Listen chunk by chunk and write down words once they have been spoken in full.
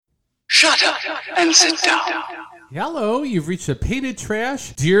Shut up and sit down. Hello, you've reached the Painted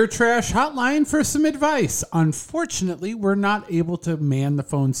Trash, Dear Trash hotline for some advice. Unfortunately, we're not able to man the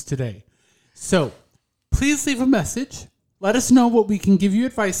phones today. So, please leave a message. Let us know what we can give you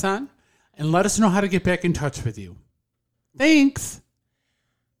advice on, and let us know how to get back in touch with you. Thanks.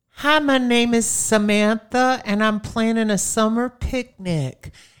 Hi, my name is Samantha, and I'm planning a summer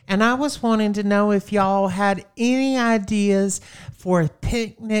picnic. And I was wanting to know if y'all had any ideas for a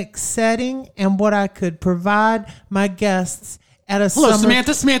picnic setting and what I could provide my guests at a Hello, summer...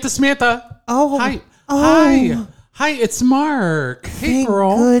 Samantha. Oh. Hi. Oh. Hi, it's Mark. Hey, Thank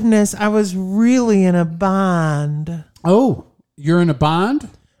girl. goodness, I was really in a bind. Oh, you're in a bond?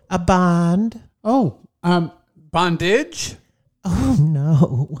 A bind? Oh, bondage? Oh,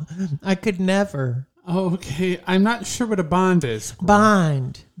 no. I could never. Okay, I'm not sure what a bond is. Girl.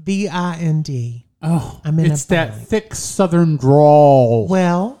 Bind. B-I-N-D. Oh, I'm in it's a that bind. thick southern drawl.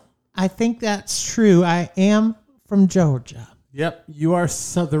 Well, I think that's true. I am from Georgia. Yep, you are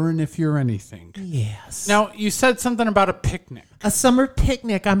southern if you're anything. Yes. Now, you said something about a picnic. A summer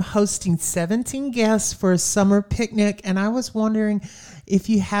picnic. I'm hosting 17 guests for a summer picnic, and I was wondering if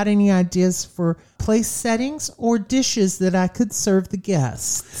you had any ideas for place settings or dishes that I could serve the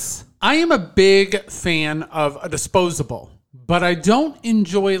guests. I am a big fan of a disposable, but I don't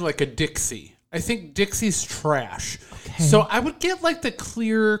enjoy like a Dixie. I think Dixie's trash. Okay. So I would get like the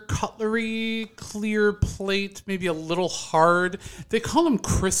clear cutlery, clear plate, maybe a little hard. They call them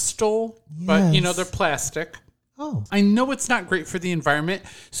crystal, but Yes. they're plastic. Oh, I know it's not great for the environment,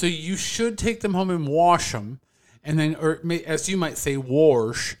 so you should take them home and wash them. And then, as you might say,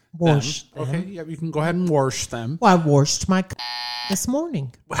 wash Wash them. Okay, yeah, you can go ahead and wash them. well, I washed my this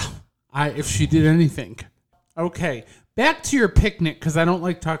morning. Well, if she did anything. Okay, back to your picnic, because I don't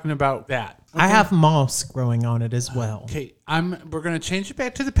like talking about that. I have moss growing on it as well. Okay, we're going to change it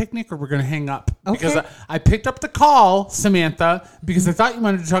back to the picnic, or we're going to hang up. Okay. Because I picked up the call, Samantha, because I thought you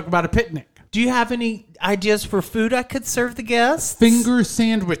wanted to talk about a picnic. Do you have any ideas for food I could serve the guests? Finger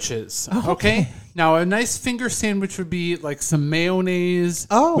sandwiches. Oh, okay. okay. Now, a nice finger sandwich would be like some mayonnaise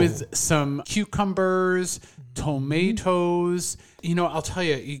with some cucumbers, tomatoes. I'll tell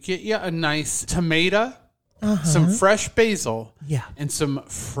you, you get you a nice tomato, some fresh basil, Yeah. and some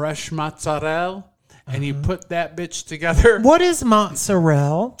fresh mozzarella, and you put that bitch together. What is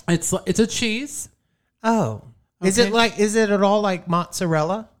mozzarella? It's a cheese. Oh. Is Okay. it at all like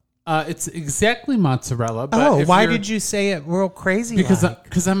mozzarella? It's exactly mozzarella. But Why did you say it real crazy?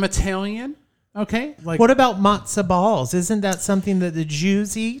 Because I'm Italian. Okay. Like What about matzo balls? Isn't that something that the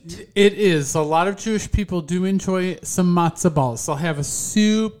Jews eat? it is. A lot of Jewish people do enjoy some matzo balls. They'll have a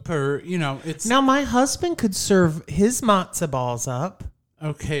soup, or it's Now, my husband could serve his matzo balls up.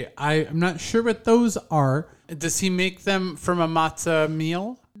 okay. I'm not sure what those are. Does he make them from a matzah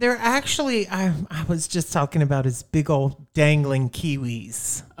meal? They're actually, I was just talking about his big old dangling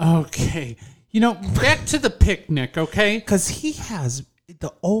kiwis. Okay. Back to the picnic. Okay. Because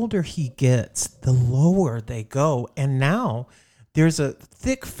the older he gets, the lower they go. And now there's a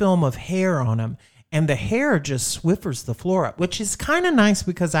thick film of hair on him. And the hair just swiffers the floor up, which is kind of nice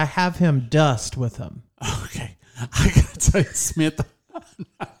because I have him dust with him. Okay. I gotta tell you, Samantha,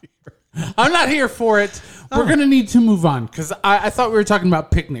 I'm not here for it. We're going to need to move on, because I thought we were talking about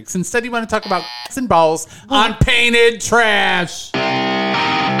picnics. Instead, you want to talk about and balls on Painted Trash.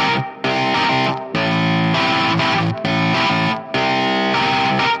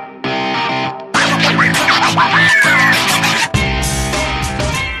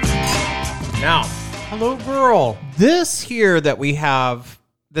 Now, hello, girl. This here that we have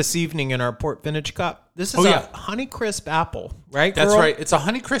this evening in our Port Vintage Cup, this is a Honeycrisp apple, right, That's girl? right. It's a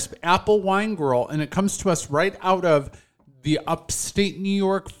Honeycrisp apple wine, girl, and it comes to us right out of the upstate New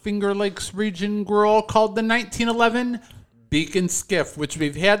York Finger Lakes region, girl, called the 1911 Beacon Skiff, which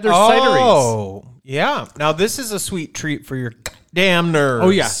we've had their cideries. Oh, yeah. Now, this is a sweet treat for your damn nerves. Oh,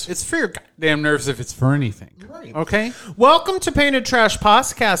 yeah. It's for your goddamn nerves if it's for anything. Right. Okay? Welcome to Painted Trash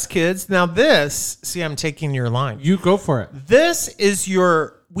Podcast, kids. Now, I'm taking your line. You go for it. This is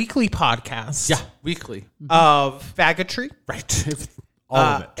your weekly podcast. Yeah, weekly. Of faggotry. Right. All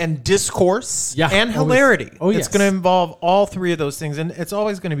of it. And discourse. Yeah, And always. hilarity. Oh, yes. It's going to involve all three of those things. And it's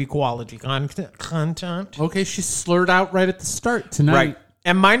always going to be quality content. Okay, she slurred out right at the start tonight. Right.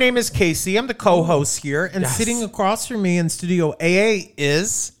 And my name is Casey. I'm the co-host here. And Yes. sitting across from me in Studio AA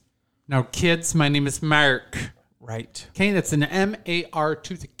is... Now, kids, my name is Mark. Right. Okay, that's an M-A-R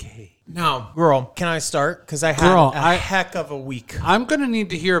to the K. Now, girl, can I start? Because I had a heck of a week. I'm going to need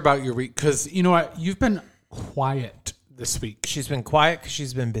to hear about your week, because you know what? You've been quiet this week. She's been quiet because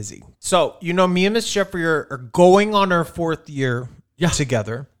she's been busy. So, me and Miss Jeffrey are going on our 4th year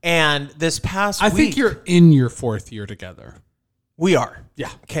together. And this past week... I think you're in your 4th year together. We are.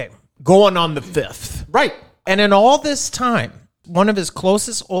 Yeah. Okay. Going on the 5th. Right. And in all this time, one of his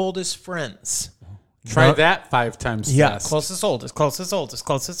closest, oldest friends... Try that 5 times fast. Closest,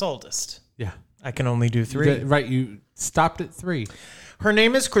 oldest. Yeah. I can only do 3. Right. You stopped at 3. Her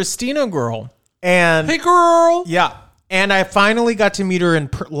name is Christina Girl. And Hey, girl. yeah. And I finally got to meet her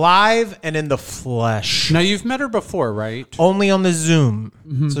in live and in the flesh. Now, you've met her before, right? Only on the Zoom.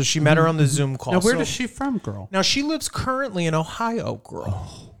 So she met her on the Zoom call. Now, where is she from, girl? Now, she lives currently in Ohio,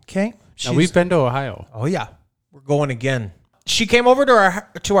 girl. Okay? Now, we've been to Ohio. Oh, yeah. We're going again. She came over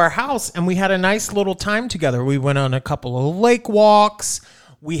to our house, and we had a nice little time together. We went on a couple of lake walks.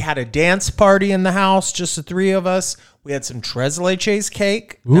 We had a dance party in the house, just the 3 of us. We had some tres leches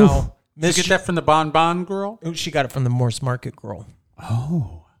cake. Oof. Now, Did you get that from the Bon Bon girl? She got it from the Morse Market girl.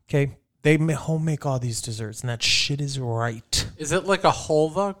 Oh. Okay. They home make all these desserts, and that shit is right. Is it like a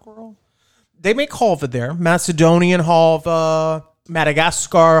halva, girl? They make halva there. Macedonian halva,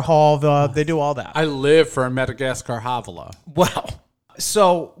 Madagascar halva. They do all that. I live for a Madagascar halva. Well,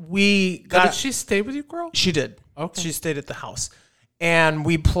 so we Now, got... did she stay with you, girl? She did. Okay. She stayed at the house. And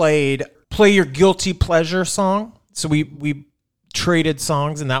we played Play Your Guilty Pleasure song. So we traded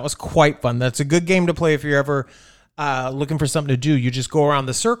songs, and that was quite fun. That's a good game to play if you're ever looking for something to do. You just go around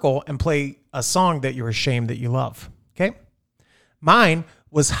the circle and play a song that you're ashamed that you love. Okay? Mine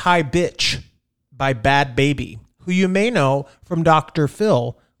was Hi Bitch by Bad Baby, who you may know from Dr.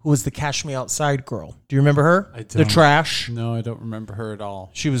 Phil, who was the Cash Me Outside girl. Do you remember her? I don't. The trash. No, I don't remember her at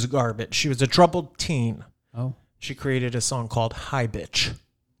all. She was garbage. She was a troubled teen. Oh. She created a song called Hi Bitch,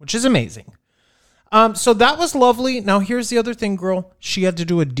 which is amazing. So that was lovely. Now, here's the other thing, girl. She had to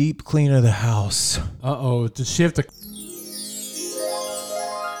do a deep clean of the house. Uh-oh. Does she have to...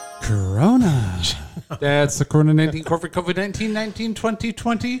 Corona. That's the Corona-19, COVID-19, 19,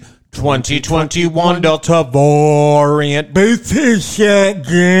 2020. 2021 Delta variant. Booster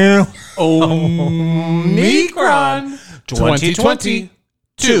girl. Omicron. 2022.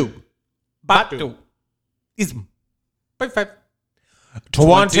 Batu. Ism. 5.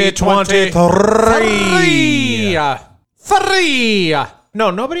 2023. 3. No,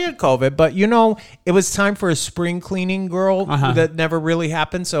 nobody had COVID, but you know, it was time for a spring cleaning, girl. That never really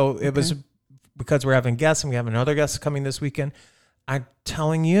happened. So it was because we're having guests and we have another guest coming this weekend. I'm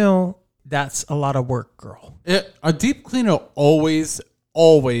telling you, that's a lot of work, girl. A deep clean will always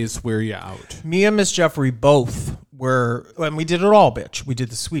wear you out. Me and Miss Jeffrey both were, and we did it all, bitch. We did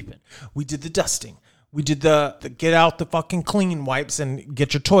the sweeping. We did the dusting. We did the get out the fucking clean wipes and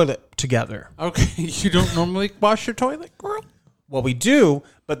get your toilet together. Okay, you don't normally wash your toilet, girl? Well, we do,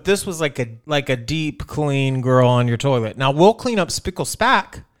 but this was like a deep clean, girl, on your toilet. Now, we'll clean up spickle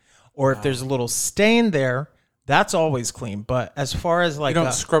spack, or if there's a little stain there, that's always clean. But as far as like... You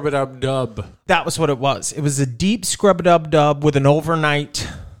don't scrub it up dub. That was what it was. It was a deep scrub-a-dub-dub with an overnight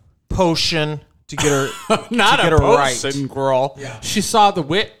potion to get her Not to get a her potion, right. girl. Yeah. She saw the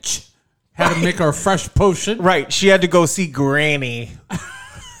witch. Had to make her a fresh potion. Right. She had to go see Granny.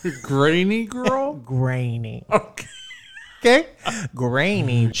 Grainy girl? Granny. Okay. Okay?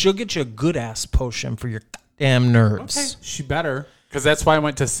 Granny. She'll get you a good-ass potion for your goddamn nerves. Okay. She better. Because that's why I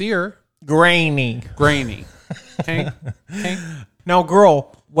went to see her. Granny. Grainy. Okay? Okay. Now,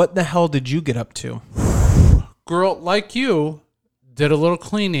 girl, what the hell did you get up to? Girl, like you, did a little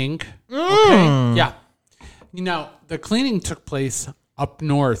cleaning. Okay? Yeah. You know, the cleaning took place up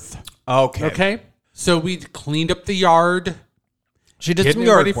north. Okay. Okay? So we cleaned up the yard. She did some Getting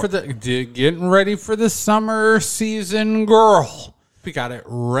yard ready work. getting ready for the summer season, girl. We got it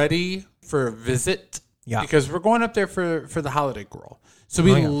ready for a visit. Yeah. Because we're going up there for the holiday, girl. So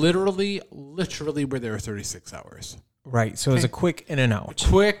we literally were there 36 hours. Right. So it was a quick in and out.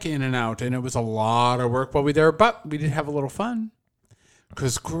 Quick in and out. And it was a lot of work while we were there, but we did have a little fun.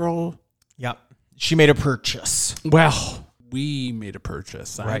 Because, girl. Yep. She made a purchase. Well, we made a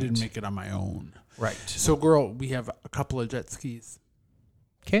purchase. I Right. didn't make it on my own. Right. So, girl, we have a couple of jet skis.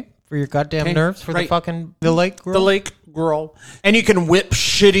 Okay. For your goddamn Okay, nerves for right. the lake, girl. The lake, girl. And you can whip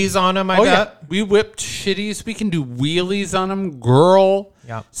shitties on them, I bet. Yeah. We whipped shitties. We can do wheelies on them, girl.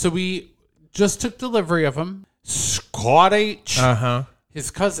 Yeah. So we just took delivery of them. Scott H, his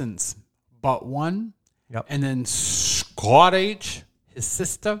cousins, bought one. Yep. And then Scott H, his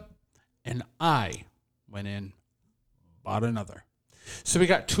sister, and I went in, bought another. So we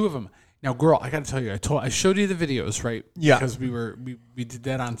got 2 of them. Now, girl, I got to tell you, I showed you the videos, right? Yeah. Because we did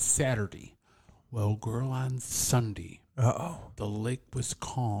that on Saturday. Well, girl, on Sunday, the lake was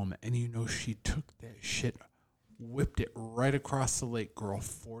calm, and you know she took that shit, whipped it right across the lake, girl,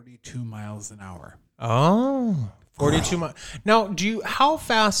 42 miles an hour. Oh, 42 miles. Now, how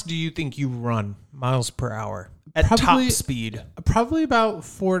fast do you think you run miles per hour at top speed? Probably about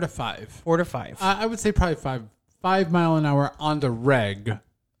 4 to 5. 4 to 5. I would say probably 5 mile an hour on the reg,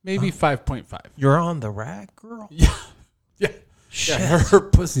 maybe 5.5. You're on the rag, girl? Yeah. Shit. Yeah, her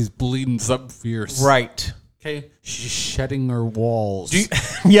pussy's bleeding something fierce. Right. Okay. She's shedding her walls.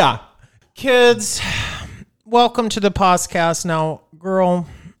 Yeah. Kids, welcome to the podcast. Now, girl,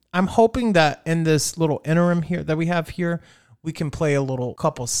 I'm hoping that in this little interim here that we have here, we can play a little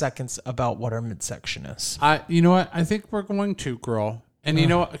couple seconds about what our midsection is. You know what? I think we're going to, girl. And you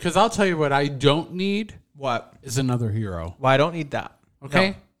know what? Because I'll tell you what I don't need. What? Is another hero. Well, I don't need that.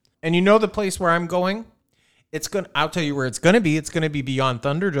 Okay. No. And you know the place where I'm going? I'll tell you where it's going to be. It's going to be beyond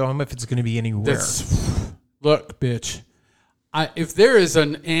Thunderdome if it's going to be anywhere. Look, bitch. If there is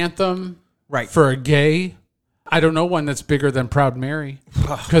an anthem right for a gay, I don't know one that's bigger than Proud Mary.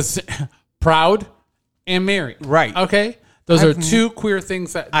 Because Proud and Mary. Right. Okay? Those are two queer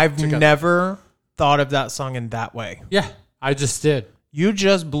things that I've together. never thought of that song in that way. Yeah, I just did. You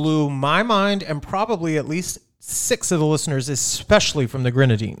just blew my mind and probably at least 6 of the listeners, especially from the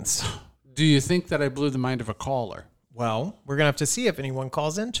Grenadines. Do you think that I blew the mind of a caller? Well, we're going to have to see if anyone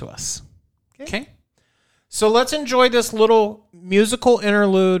calls into us. Okay. So let's enjoy this little musical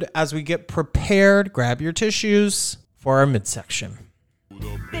interlude as we get prepared. Grab your tissues for our midsection.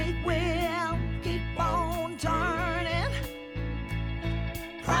 The big wheel keep on turning.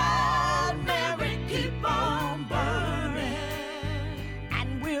 Proud Mary keep on burning.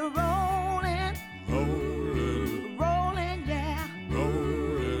 And we're rolling, rolling, yeah.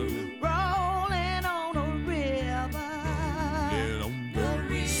 Rolling on a river.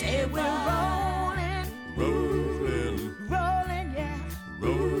 Say we're rolling, rolling, yeah.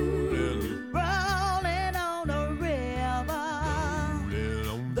 Rolling on a river.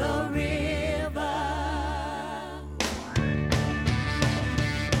 The river.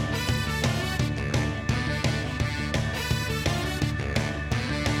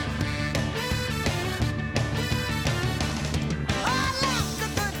 I left a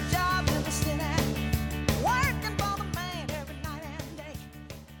good job in the city, working for the man every night and day.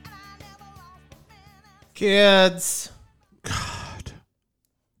 And I never lost a minute. Kids, God.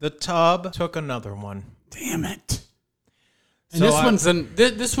 the tub took another one. Damn it. And So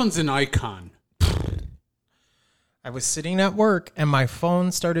this one's an icon. I was sitting at work and my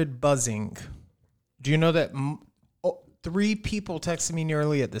phone started buzzing. Do you know that 3 people texted me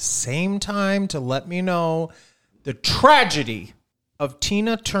nearly at the same time to let me know the tragedy of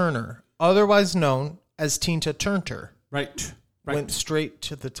Tina Turner, otherwise known as Tina Turner, Right. went straight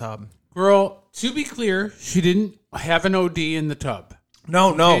to the tub. Girl, to be clear, she didn't have an OD in the tub.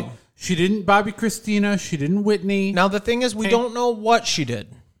 No. Okay? She didn't Bobby Christina. She didn't Whitney. Now, the thing is, we Okay. don't know what she did.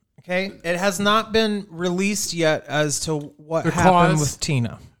 Okay? It has not been released yet as to what The happened cause? with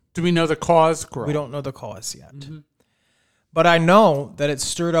Tina. Do we know the cause, girl? We don't know the cause yet. But I know that it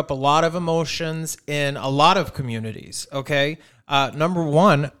stirred up a lot of emotions in a lot of communities, okay? Number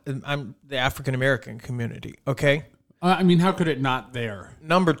one, I'm the African-American community, okay? I mean, how could it not there?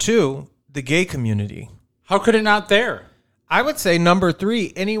 Number 2, the gay community. How could it not there? I would say number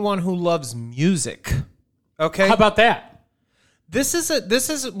 3, anyone who loves music, okay? How about that? This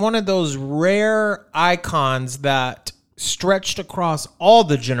is one of those rare icons that stretched across all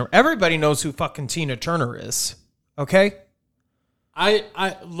the everybody knows who fucking Tina Turner is, okay?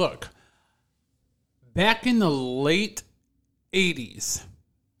 I look, back in the late 80s,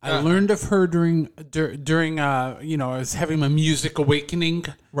 I learned of her during I was having my music awakening,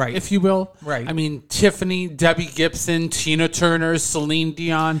 Right. if you will. Right. I mean, Tiffany, Debbie Gibson, Tina Turner, Celine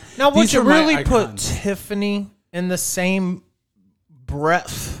Dion. Now, would These you are my really put icons. Tiffany in the same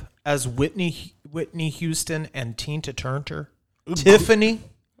breath as Whitney Houston and Tina Turner? Tiffany?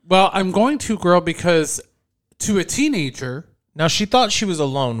 Well, I'm going to, girl, because to a teenager, Now, she thought she was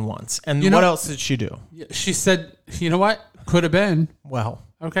alone once. And You know- what else did she do? she said, you know what? Could have been. Well,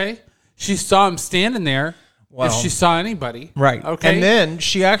 Okay. She saw him standing there. Well, if she saw anybody. right. Okay. And then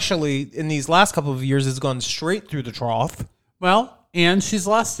she actually, in these last couple of years, has gone straight through the trough. Well, and she's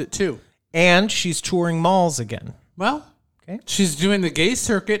lost it too. And she's touring malls again. Well, Okay. she's doing the gay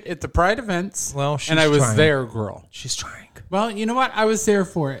circuit at the Pride events. Well, she's and I was trying. there, girl. She's trying. Well, you know what? I was there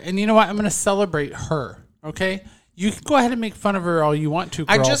for it. And you know what? I'm going to celebrate her. Okay. You can go ahead and make fun of her all you want to,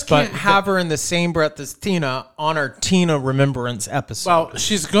 girl. I just can't have her in the same breath as Tina on our Tina Remembrance episode. Well,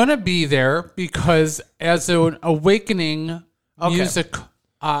 she's going to be there because as an awakening music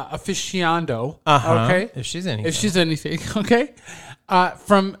aficionado, okay? If she's anything. If she's anything, okay?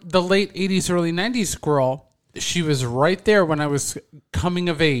 From the late 80s, early 90s, girl, She was right there when I was coming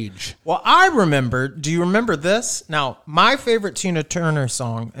of age. Well, I remember. Do you remember this? Now, my favorite Tina Turner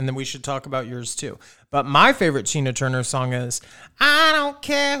song, and then we should talk about yours too. But my favorite Tina Turner song is I don't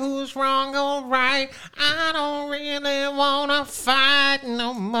care who's wrong or right. I don't really want to fight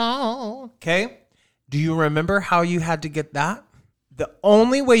no more. Okay? Do you remember how you had to get that? The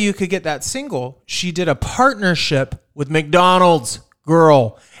only way you could get that single, she did a partnership with McDonald's,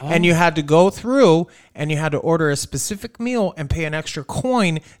 girl. And you had to go through and you had to order a specific meal and pay an extra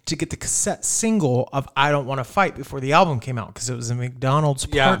coin to get the cassette single of I Don't Want to Fight before the album came out because it was a McDonald's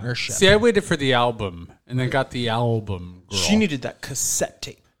partnership. See, I waited for the album and then got the album, girl. She needed that cassette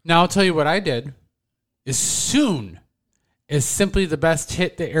tape. Now, I'll tell you what I did. As soon as Simply the Best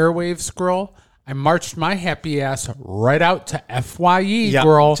hit the airwaves, girl, I marched my happy ass right out to FYE,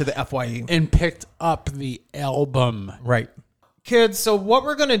 girl. To the FYE. And picked up the album. Right. Kids, so what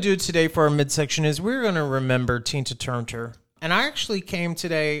we're going to do today for our midsection is we're going to remember Tina Turner. And I actually came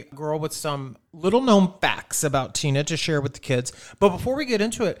today, girl, with some little known facts about Tina to share with the kids. But before we get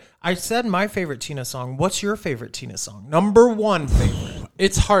into it, I said my favorite Tina song. What's your favorite Tina song? Number one favorite.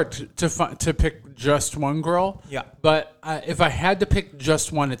 It's hard to pick just one, girl. Yeah. But if I had to pick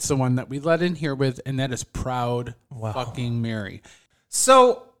just one, it's the one that we let in here with, and that is Proud Fucking Mary.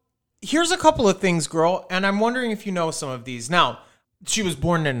 So here's a couple of things, girl, and I'm wondering if you know some of these. Now, she was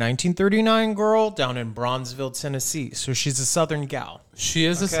born in 1939, girl, down in Bronzeville, Tennessee. So she's a Southern gal. She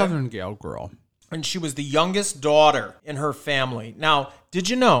is a Southern gal, girl. And she was the youngest daughter in her family. Now, did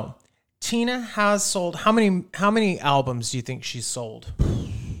you know Tina has sold how many albums do you think she's sold?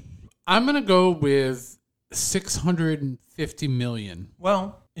 I'm going to go with 650 million.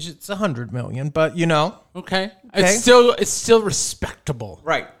 Well, it's 100 million, but you know. Okay. It's still respectable.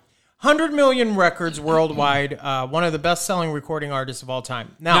 Right. 100 million records worldwide, one of the best-selling recording artists of all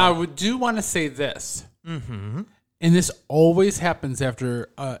time. Now I do want to say this, and this always happens after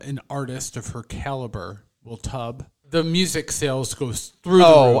an artist of her caliber will tub. The music sales goes through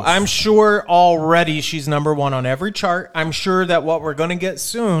the roof. I'm sure already she's number one on every chart. I'm sure that what we're going to get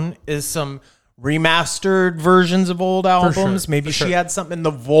soon is some remastered versions of old albums. Maybe she had something in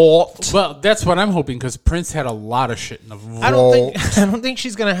the vault. Well, that's what I'm hoping because Prince had a lot of shit in the vault. I don't think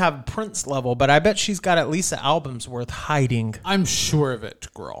she's gonna have Prince level, but I bet she's got at least albums worth hiding. I'm sure of it,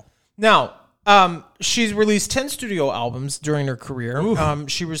 girl. Now, she's released 10 studio albums during her career.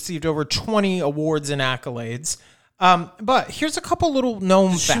 She received over 20 awards and accolades. But here's a couple little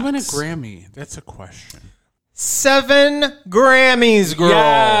known facts. She win a Grammy? That's a question. 7 Grammys, girl.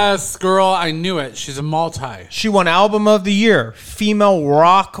 Yes, girl. I knew it. She's a multi. She won Album of the Year, Female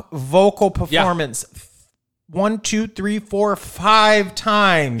Rock Vocal Performance. 1, 2, 3, 4, 5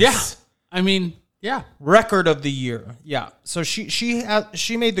 times. Yeah. I mean, yeah. Record of the Year. Yeah. So she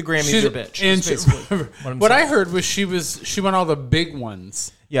made the Grammys her bitch. And what I heard was she won all the big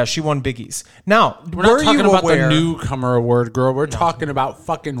ones. Yeah, she won biggies. Now, we're not talking about the newcomer award, girl. We're talking about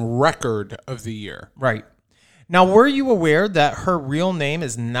fucking record of the year. Right. Now, were you aware that her real name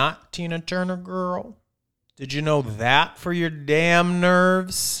is not Tina Turner, girl? Did you know that for your damn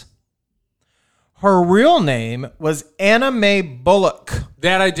nerves? Her real name was Anna Mae Bullock.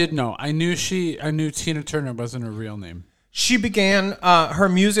 That I did know. I knew Tina Turner wasn't her real name. She began her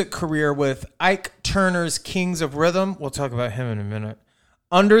music career with Ike Turner's Kings of Rhythm. We'll talk about him in a minute.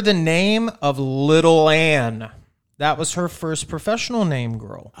 Under the name of Little Ann. That was her first professional name,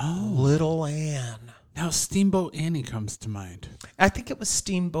 girl. Oh. Little Ann. Now, Steamboat Annie comes to mind. I think it was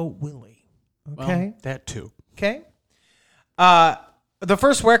Steamboat Willie. Okay. Well, that too. Okay. The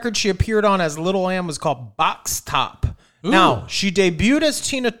first record she appeared on as Little Ann was called Box Top. Ooh. Now, she debuted as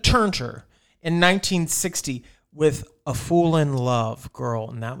Tina Turner in 1960 with A Fool in Love, girl.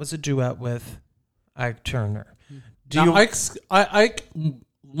 And that was a duet with Ike Turner. Ike,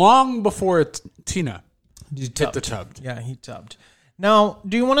 long before Tina, hit the tub. Yeah, he tubbed. Now,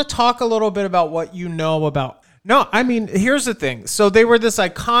 do you want to talk a little bit about what you know about... No, I mean, here's the thing. So they were this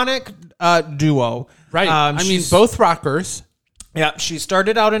iconic duo. Right. I mean, both rockers. Yeah, she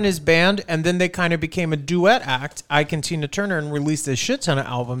started out in his band, and then they kind of became a duet act, Ike and Tina Turner, and released a shit ton of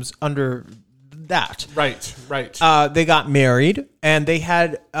albums under that. Right. They got married, and they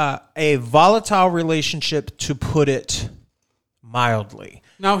had a volatile relationship, to put it mildly.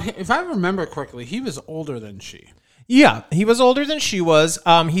 Now, if I remember correctly, he was older than she. Yeah, he was older than she was.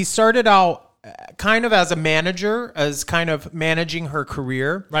 He started out kind of as a manager, as kind of managing her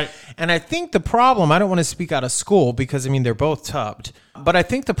career. Right. And I think the problem, I don't want to speak out of school because, I mean, they're both tubbed. But I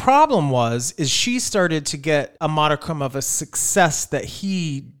think the problem is she started to get a modicum of a success that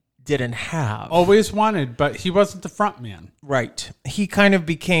he didn't have. Always wanted, but he wasn't the front man. Right. He kind of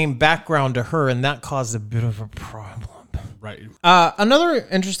became background to her, and that caused a bit of a problem. Right. Another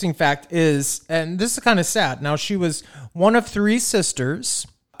interesting fact is, and this is kind of sad. Now, she was one of 3 sisters,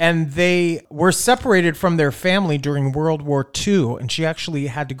 and they were separated from their family during World War II, and she actually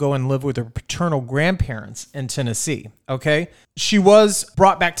had to go and live with her paternal grandparents in Tennessee, okay? She was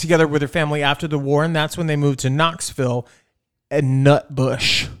brought back together with her family after the war, and that's when they moved to Knoxville and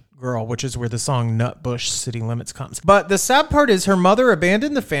Nutbush, girl, which is where the song Nutbush City Limits comes. But the sad part is her mother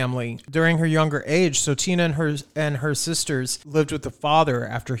abandoned the family during her younger age, so Tina and her sisters lived with the father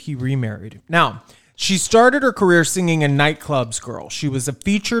after he remarried. Now, she started her career singing in nightclubs, girl. She was a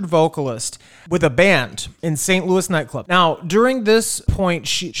featured vocalist with a band in St. Louis nightclub. Now, during this point,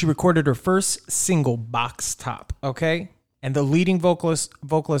 she recorded her first single, Box Top, okay? And the leading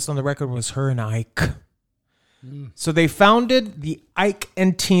vocalist on the record was her and Ike. So they founded the Ike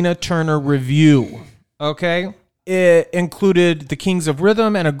and Tina Turner Review, okay? It included the Kings of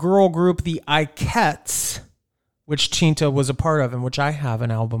Rhythm and a girl group, the Ikettes, which Tina was a part of, and which I have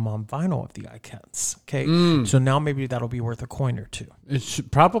an album on vinyl of the Ikettes, okay? So now maybe that'll be worth a coin or two. It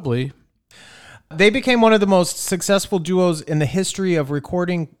should probably. They became one of the most successful duos in the history of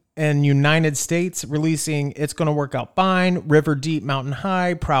recording in United States, releasing It's Gonna Work Out Fine, River Deep, Mountain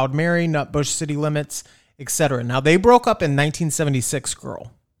High, Proud Mary, Nutbush City Limits, etc. Now, they broke up in 1976,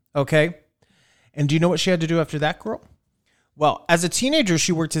 girl, okay? And do you know what she had to do after that, girl? Well, as a teenager,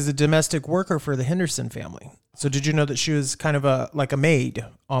 she worked as a domestic worker for the Henderson family. So did you know that she was kind of like a maid,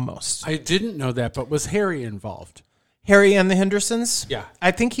 almost? I didn't know that, but was Harry involved? Harry and the Hendersons? Yeah. I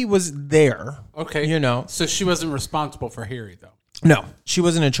think he was there. Okay. You know. So she wasn't responsible for Harry, though. No, she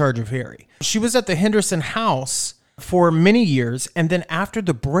wasn't in charge of Harry. She was at the Henderson house for many years, and then after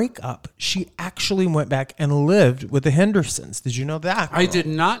the breakup, she actually went back and lived with the Hendersons. Did you know that, girl? I did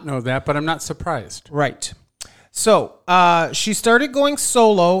not know that, but I'm not surprised. Right. So she started going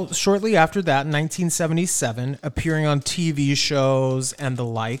solo shortly after that in 1977, appearing on TV shows and the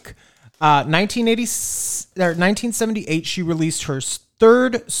like. 1978, she released her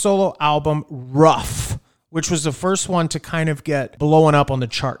third solo album, Rough, which was the first one to kind of get blowing up on the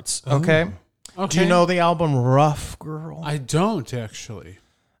charts. Okay. Okay. Do you know the album Rough, girl? I don't, actually.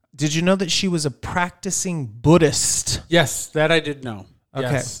 Did you know that she was a practicing Buddhist? Yes, that I did know.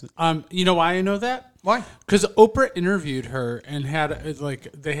 Okay. Yes. You know why I know that? Why? Because Oprah interviewed her and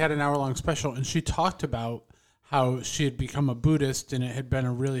they had an hour-long special, and she talked about how she had become a Buddhist, and it had been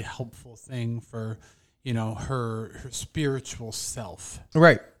a really helpful thing for, her spiritual self.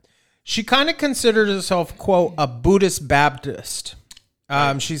 Right. She kind of considered herself, quote, a Buddhist Baptist.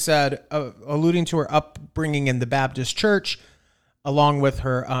 She said, alluding to her upbringing in the Baptist church, along with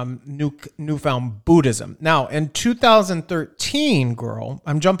her newfound Buddhism. Now, in 2013, girl,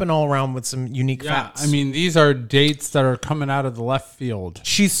 I'm jumping all around with some unique facts. I mean, these are dates that are coming out of the left field.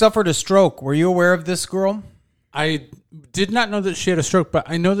 She suffered a stroke. Were you aware of this, girl? I did not know that she had a stroke, but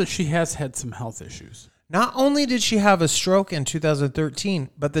I know that she has had some health issues. Not only did she have a stroke in 2013,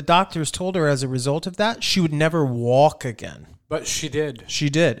 but the doctors told her as a result of that, she would never walk again. But she did. She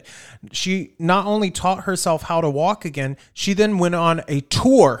did. She not only taught herself how to walk again, she then went on a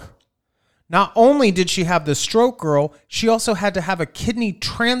tour. Not only did she have the stroke, girl, she also had to have a kidney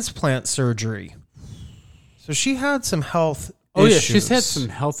transplant surgery. So she had some health issues. Yeah, she's had some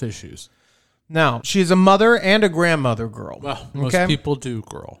health issues. Now, she's a mother and a grandmother, girl. Well, most people do,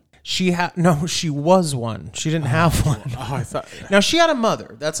 girl. She was one. She didn't have one. Oh, I thought. Now, she had a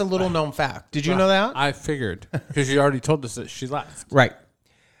mother. That's a little known fact. Did you know that? I figured, because you already told us that she left. Right.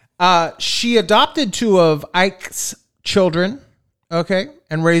 She adopted 2 of Ike's children, okay,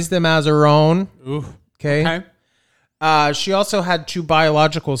 and raised them as her own. Ooh. Okay. She also had 2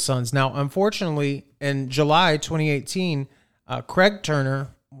 biological sons. Now, unfortunately, in July 2018, Craig Turner,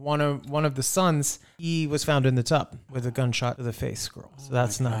 one of the sons, he was found in the tub with a gunshot to the face, girl. So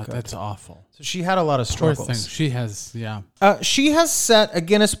that's not good. That's awful. So she had a lot of Poor struggles. thing. She has, yeah. She has set a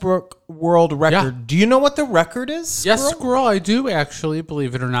Guinness Book World Record. Yeah. Do you know what the record is? Yes, girl? girl, I do actually,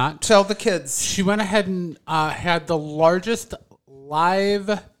 believe it or not. Tell the kids. She went ahead and had the largest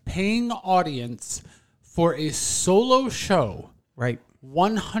live paying audience for a solo show. Right.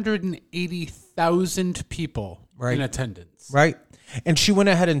 180,000 people in attendance. Right. And she went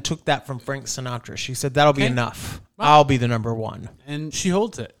ahead and took that from Frank Sinatra. She said, that'll be enough. Wow. I'll be the number 1. And she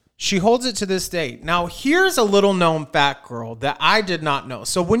holds it. She holds it to this day. Now, here's a little known fact, girl, that I did not know.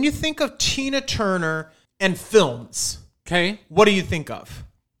 So when you think of Tina Turner and films, Okay. what do you think of?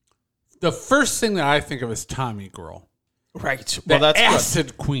 The first thing that I think of is Tommy Girl. Right. The Well, that's good.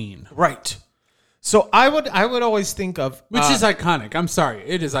 acid queen. Right. So I would always think of Which is iconic. I'm sorry.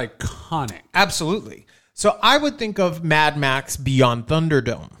 It is iconic. absolutely. So I would think of Mad Max Beyond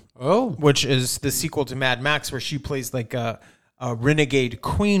Thunderdome, Oh. which is the sequel to Mad Max, where she plays like a renegade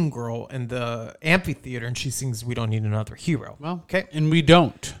queen girl in the amphitheater, and she sings "We Don't Need Another Hero." Well, okay. And we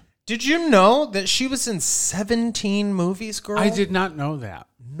don't. Did you know that she was in 17 movies, girl? I did not know that.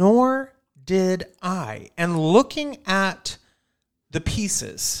 Nor did I. And looking at the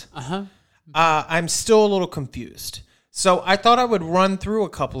pieces, I'm still a little confused. So I thought I would run through a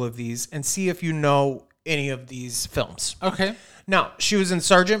couple of these and see if you know any of these films. Okay. Now, she was in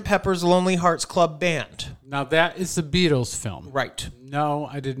Sgt. Pepper's Lonely Hearts Club Band. Now that is the Beatles film. Right. No,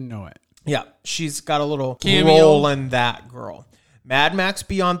 I didn't know it. Yeah, she's got a little Cameo. role in that, girl. Mad Max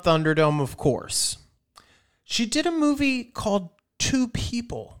Beyond Thunderdome, of course. She did a movie called Two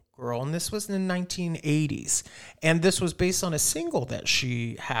People, girl, and this was in the 1980s. And this was based on a single that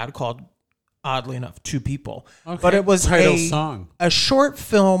she had called, oddly enough, Two People. Okay. But it was Title song. a short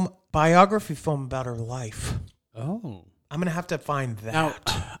film, biography film about her life. Oh. I'm going to have to find that. Now,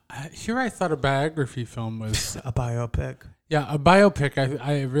 here I thought a biography film was... A biopic. Yeah, a biopic.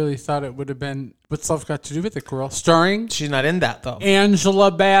 I really thought it would have been... What's Love Got to Do with It, girl? Starring She's not in that, though. Angela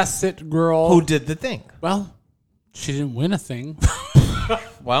Bassett, girl. Who did the thing? Well, she didn't win a thing.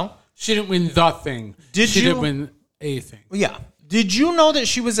 Well, She didn't win the thing. Did she you- did win a thing. yeah. Did you know that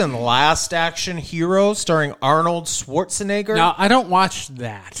she was in Last Action Hero starring Arnold Schwarzenegger? Now, I don't watch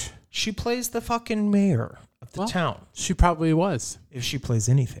that. She plays the fucking mayor of the Well, town, She probably was. if she plays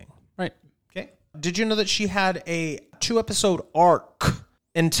anything. Right. Okay. Did you know that she had a 2-episode arc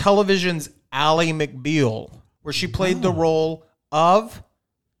in television's Ally McBeal, where she played the role of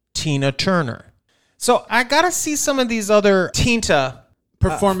Tina Turner? So I got to see some of these other Tinta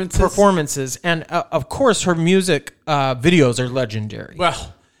performances. And of course, her music videos are legendary.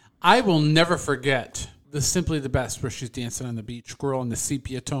 Well, I will never forget the Simply the Best where she's dancing on the beach, girl, in the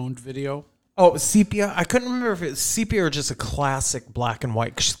sepia-toned video. Oh, sepia. I couldn't remember if it was sepia or just a classic black and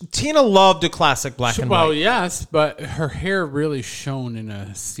white. Tina loved a classic black and Well, white. yes, but her hair really shone in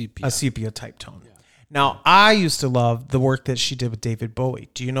a sepia. A sepia type tone. Now, I used to love the work that she did with David Bowie.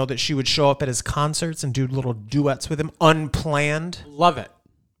 Do you know that she would show up at his concerts and do little duets with him, unplanned? Love it.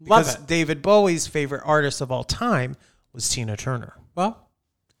 Love Because it. David Bowie's favorite artist of all time was Tina Turner. Well,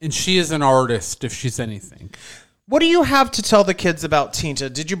 and she is an artist if she's anything. What do you have to tell the kids about Tina?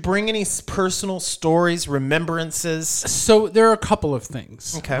 Did you bring any personal stories, remembrances? So there are a couple of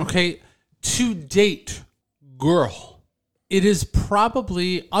things. Okay. To date, girl, it is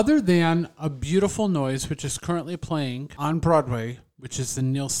probably, other than A Beautiful Noise, which is currently playing on Broadway, which is the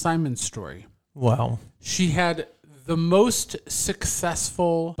Neil Simon story, Well, she had the most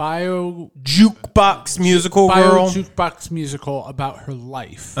successful bio jukebox musical girl. jukebox musical about her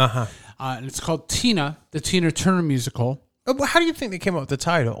life. And it's called Tina, the Tina Turner musical. How do you think they came up with the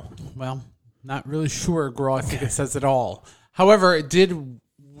title? Well, not really sure, girl. I think it says it all. However, it did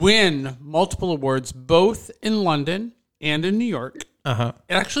win multiple awards, both in London and in New York. It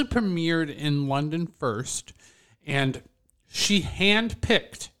actually premiered in London first, and she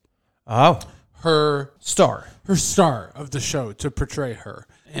handpicked Oh, her star. star of the show to portray her.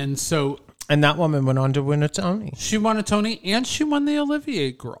 And so And that woman went on to win a Tony. she won a Tony and she won the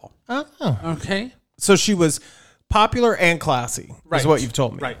Olivier girl. Oh. Okay? So she was popular and classy, is what you've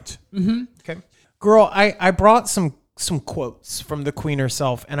told me. Right. Okay. Girl, I brought some quotes from the Queen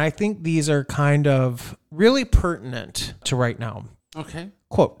herself, and I think these are kind of really pertinent to right now. Okay.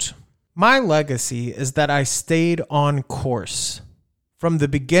 Quote, "My legacy is that I stayed on course from the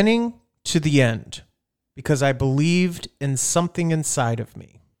beginning to the end because I believed in something inside of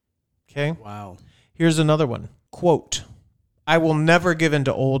me." Okay. Wow. Here's another one. Quote, "I will never give in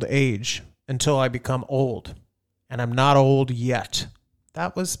to old age until I become old. And I'm not old yet."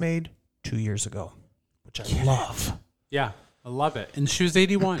 That was made 2 years ago, which I love. Yeah, I love it. And she was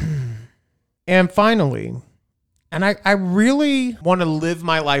 81. And finally, and I really want to live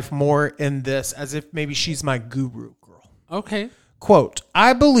my life more in this as if maybe she's my guru, girl. Okay. Quote,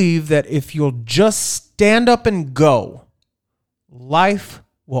 "I believe that if you'll just stand up and go, life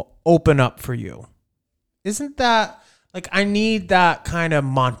will open up for you." Isn't that, like, I need that kind of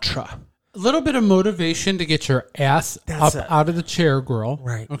mantra. A little bit of motivation to get your ass That's up it. out of the chair, girl.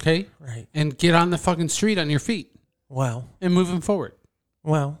 Right. Okay? Right. And get on the fucking street on your feet Well, and moving forward.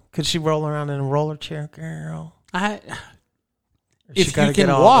 could she roll around in a roller chair, girl? If She's you gotta can get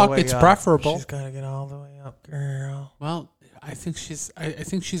all the walk, way it's up. preferable. She's got to get all the way up, girl. Well, I think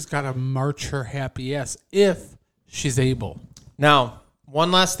she's got to march her happy ass if she's able. Now,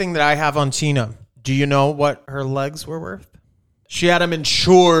 one last thing that I have on Tina. Do you know what her legs were worth? She had them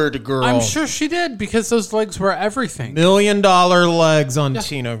insured, girl. I'm sure she did because those legs were everything. $1 million legs on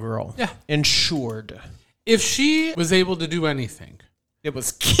Tina, girl. Yeah. Insured. If she was able to do anything, It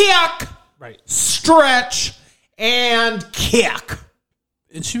was kick, right? stretch, and kick.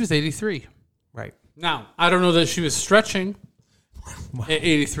 And she was 83. Right. Now, I don't know that she was stretching at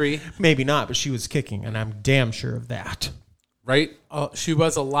 83, Maybe not, but she was kicking, and I'm damn sure of that. right? She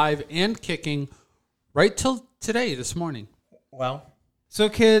was alive and kicking right till today, this morning. Well, so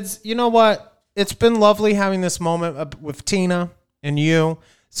kids, you know what? It's been lovely having this moment with Tina and you.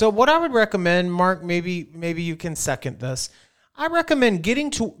 So what I would recommend, Mark, maybe you can second this. I recommend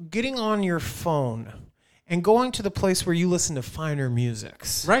getting on your phone and going to the place where you listen to finer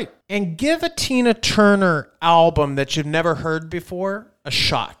musics. Right. And give a Tina Turner album that you've never heard before a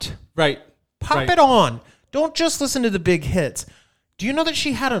shot. Right. Pop Right. it on. Don't just listen to the big hits. Do you know that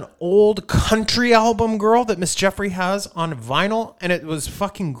she had an old country album, girl, that Miss Jeffrey has on vinyl, and it was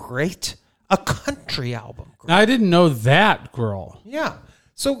fucking great? A country album, girl. Now, I didn't know that, girl. Yeah.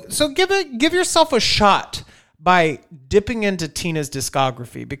 So give yourself a shot by dipping into Tina's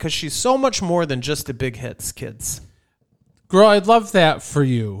discography because she's so much more than just the big hits, kids. Girl, I'd love that for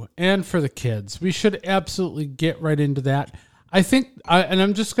you and for the kids. We should absolutely get right into that. I think, and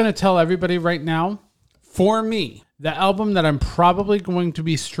I'm just going to tell everybody right now, for me, the album that I'm probably going to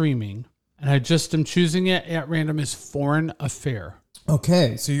be streaming, and I just am choosing it at random, is Foreign Affair.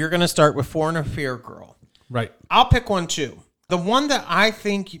 Okay, so you're going to start with Foreign Affair, girl. Right. I'll pick one too. The one that I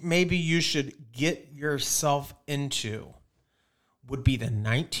think maybe you should get yourself into would be the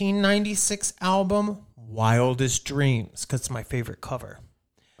 1996 album Wildest Dreams, because it's my favorite cover.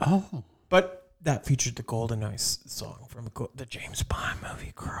 Oh. But that featured the Golden Ice song from the James Bond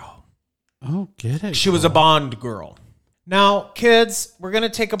movie, girl. Oh, get it. She was a Bond girl. Now, kids, we're going to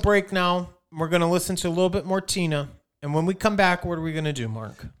take a break now. We're going to listen to a little bit more Tina. And when we come back, what are we going to do,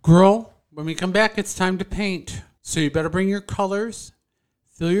 Mark? Girl, when we come back, it's time to paint. So you better bring your colors,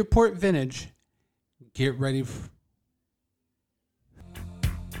 fill your port vintage, get ready.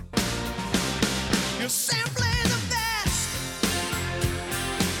 You're simply the best.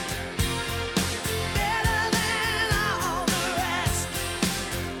 Better than all the rest.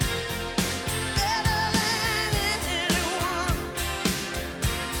 Better than anyone.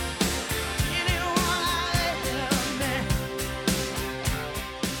 Anyone I've ever met.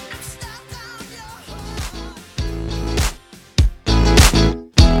 I'm stuck on your heart.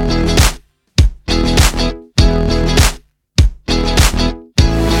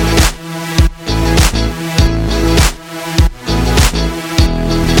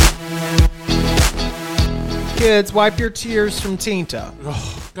 Kids, wipe your tears from Tina.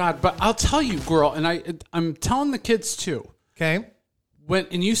 Oh, God, but I'll tell you, girl, and I'm telling the kids too. Okay?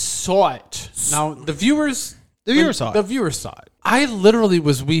 And you saw it. Now, the viewers saw it. The viewers saw it. I literally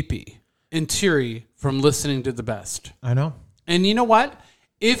was weepy and teary from listening to The Best. I know. And you know what?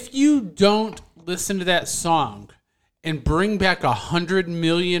 If you don't listen to that song and bring back 100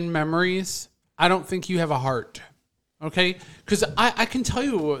 million memories, I don't think you have a heart. Okay? Because I can tell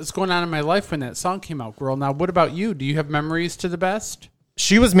you what was going on in my life when that song came out, girl. Now, what about you? Do you have memories to The Best?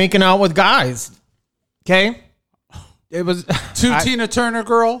 She was making out with guys. Okay? It was... Tina Turner,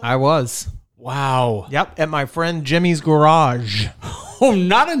 girl? I was. Wow. Yep, at my friend Jimmy's garage. Oh,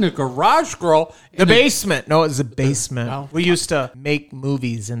 not in the garage, girl. The basement. No, it was the basement. Oh. We used to make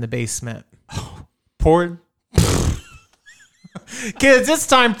movies in the basement. Porn. Kids, it's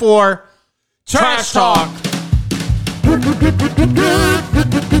time for Trash Talk.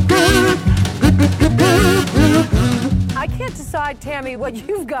 I can't decide, Tammy, what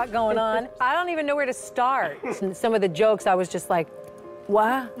you've got going on. I don't even know where to start. Some of the jokes, I was just like,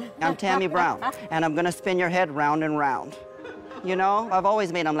 what? I'm Tammy Brown, and I'm gonna spin your head round and round. You know, I've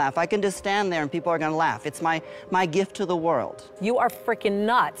always made them laugh. I can just stand there and people are gonna laugh. It's my gift to the world. You are freaking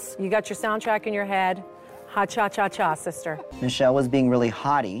nuts. You got your soundtrack in your head. Ha cha cha cha, sister. Michelle was being really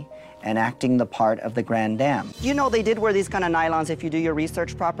haughty and acting the part of the Grand Dame. You know, they did wear these kind of nylons if you do your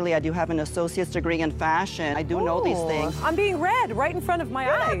research properly. I do have an associate's degree in fashion. I do know these things. I'm being read right in front of my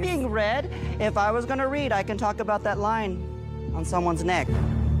You're eyes. not being read. If I was gonna read, I can talk about that line on someone's neck.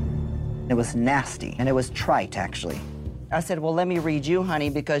 It was nasty, and it was trite, actually. I said, well, let me read you, honey,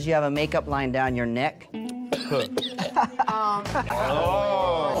 because you have a makeup line down your neck.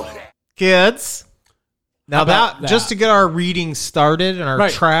 Kids. Now about that, just to get our reading started and our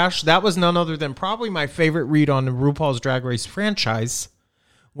Right. trash, that was none other than probably my favorite read on the RuPaul's Drag Race franchise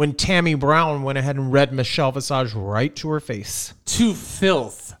when Tammy Brown went ahead and read Michelle Visage right to her face. To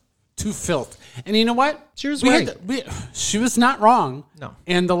filth. To filth. And you know what? She was We right. had she was not wrong. No.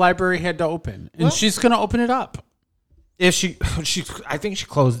 And the library had to open. And she's going to open it up. If she, I think she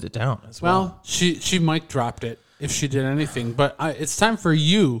closed it down as well. Well, she mic dropped it if she did anything. But it's time for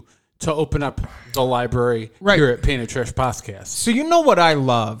you to open up the library here at Painted Trash Podcast. So you know what I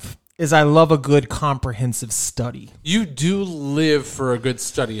love is I love a good comprehensive study. You do live for a good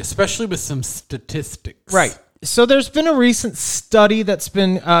study, especially with some statistics. Right. So there's been a recent study that's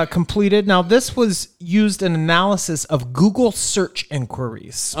been completed. Now, this was used in analysis of Google search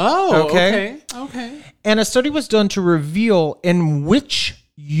inquiries. Oh, okay. And a study was done to reveal in which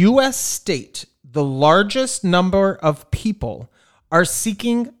U.S. state the largest number of people are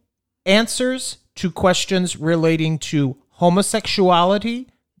seeking answers to questions relating to homosexuality,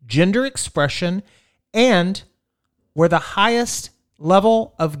 gender expression, and where the highest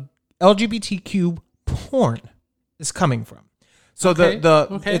level of LGBTQ porn is coming from. So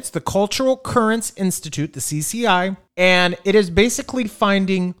it's the Cultural Currents Institute, the CCI, and it is basically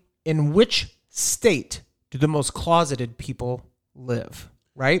finding in which state do the most closeted people live,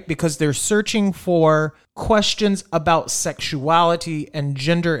 right? Because they're searching for questions about sexuality and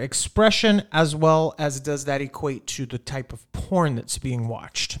gender expression, as well as does that equate to the type of porn that's being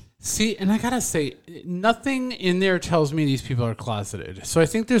watched. See, and I gotta say, nothing in there tells me these people are closeted. So I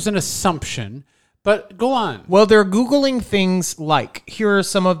think there's an assumption. But go on. Well, they're Googling things like, here are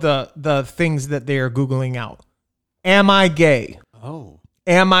some of the things that they are Googling out. Am I gay? Oh.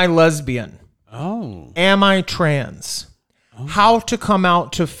 Am I lesbian? Oh. Am I trans? Oh. How to come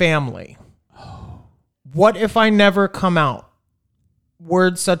out to family? Oh. What if I never come out?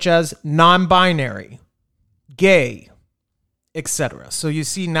 Words such as non-binary, gay, etc. So you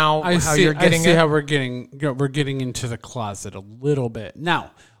see now you're getting how we're getting into the closet a little bit.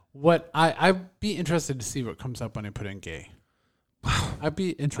 Now, what I'd be interested to see what comes up when I put in gay. Wow. I'd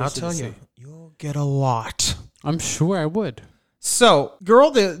be interested to see. You'll get a lot. I'm sure I would. So,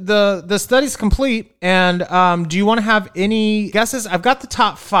 girl, the study's complete, and do you want to have any guesses? I've got the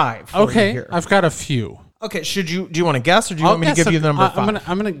top 5 for you here. I've got a few. Okay, do you want to guess, or do you want me to give you the number 5?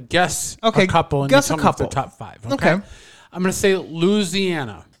 I'm gonna guess a couple, and guess you a tell me couple. the top 5. Okay. I'm gonna say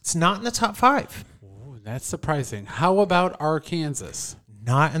Louisiana. It's not in the top 5. Ooh, that's surprising. How about Arkansas?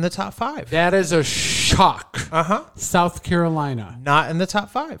 Not in the top 5. That is a shock. Uh-huh. South Carolina. Not in the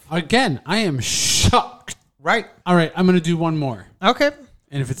top 5. Again, I am shocked. Right. All right, I'm going to do one more. Okay.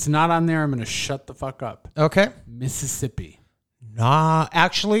 And if it's not on there, I'm going to shut the fuck up. Okay. Mississippi. Nah,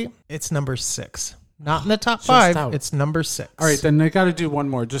 actually, it's number 6. Not in the top 5. It's number 6. All right, then I got to do one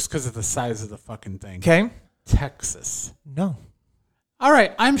more just because of the size of the fucking thing. Okay. Texas. No. All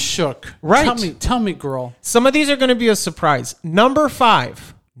right, I'm shook. Right. Tell me, girl. Some of these are going to be a surprise. Number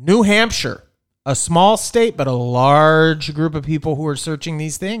 5, New Hampshire. A small state, but a large group of people who are searching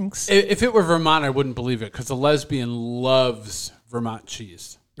these things. If it were Vermont, I wouldn't believe it because a lesbian loves Vermont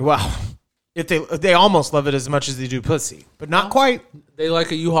cheese. Wow. If they almost love it as much as they do pussy, but not quite. They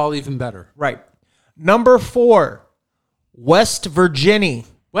like a U-Haul even better. Right. Number 4, West Virginia.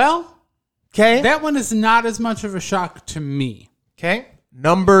 Well, okay. That one is not as much of a shock to me. Okay.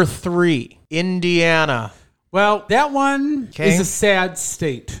 Number 3, Indiana. Well, that one is a sad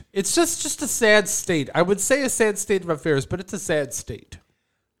state. It's just a sad state. I would say a sad state of affairs, but it's a sad state.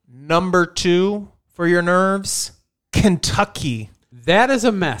 Number 2 for your nerves, Kentucky. That is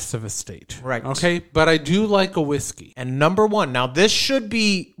a mess of a state. Right. Okay, but I do like a whiskey. And number 1. Now, this should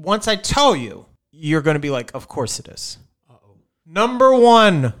be, once I tell you, you're going to be like, of course it is. Uh-oh. Number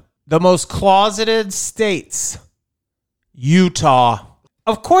 1, the most closeted states, Utah.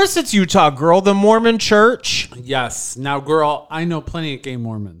 Of course it's Utah, girl. The Mormon church. Yes. Now, girl, I know plenty of gay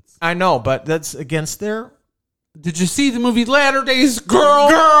Mormons. I know, but that's against their... Did you see the movie Latter Days, girl?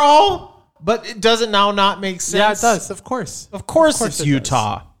 Girl! But it doesn't now not make sense. Yeah, it does. Of course. Of course it's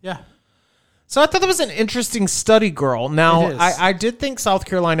Utah. Does. Yeah. So I thought that was an interesting study, girl. Now, I did think South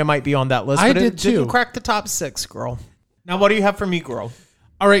Carolina might be on that list, but it didn't crack the top 6, girl. Now, what do you have for me, girl?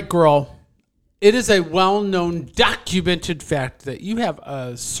 All right, girl. It is a well-known, documented fact that you have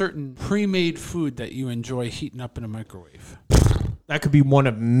a certain pre-made food that you enjoy heating up in a microwave. That could be one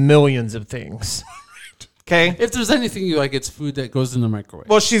of millions of things. Okay? If there's anything you like, it's food that goes in the microwave.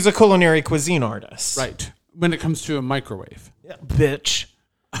 Well, she's a culinary cuisine artist. Right. When it comes to a microwave. Yeah, bitch.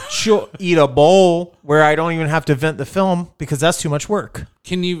 She'll eat a bowl where I don't even have to vent the film because that's too much work.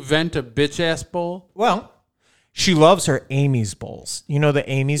 Can you vent a bitch-ass bowl? Well... She loves her Amy's bowls. You know the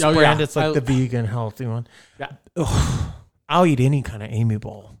Amy's brand? Yeah. It's like the vegan, healthy one. Yeah. Ugh. I'll eat any kind of Amy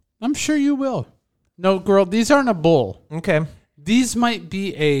bowl. I'm sure you will. No, girl, these aren't a bowl. Okay. These might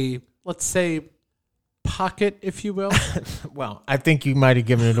be a, let's say, pocket, if you will. Well, I think you might have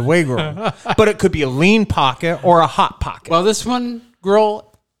given it away, girl. But it could be a lean pocket or a hot pocket. Well, this one,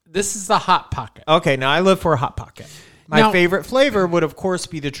 girl, this is the hot pocket. Okay, now I live for a hot pocket. My Now- favorite flavor would, of course,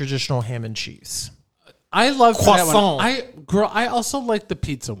 be the traditional ham and cheese. I love that Croissant. one. I also like the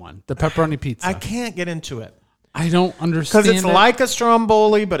pizza one, the pepperoni pizza. I can't get into it. I don't understand Because it's it. like a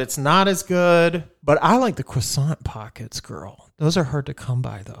Stromboli, but it's not as good. But I like the croissant pockets, girl. Those are hard to come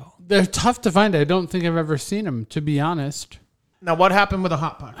by, though. They're tough to find. I don't think I've ever seen them, to be honest. Now, what happened with a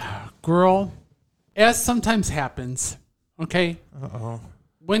Hot Pocket? Girl, as sometimes happens, okay? Uh-oh.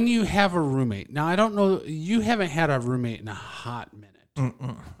 When you have a roommate. Now, I don't know. You haven't had a roommate in a hot minute.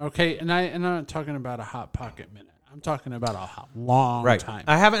 Okay? And I'm not talking about a Hot Pocket minute. I'm talking about a long time.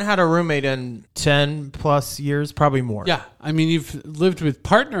 I haven't had a roommate in 10 plus years, probably more. Yeah. I mean, you've lived with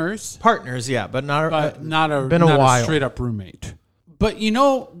partners, Partners, yeah, but not been a while. a straight up roommate. But you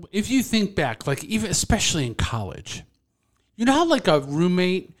know, if you think back, like even especially in college, you know how like a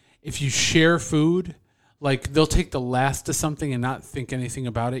roommate, if you share food, like they'll take the last of something and not think anything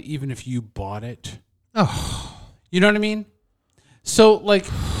about it, even if you bought it. Oh, you know what I mean? So like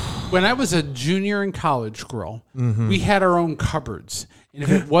when I was a junior in college, girl, we had our own cupboards. And if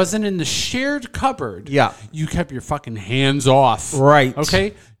it wasn't in the shared cupboard, Yeah. you kept your fucking hands off. Right.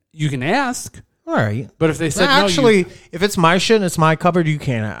 Okay? You can ask, All right. but if they said Actually, no, if it's my shit and it's my cupboard, you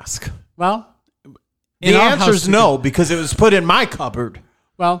can't ask. well, The our answer is house- no, because it was put in my cupboard.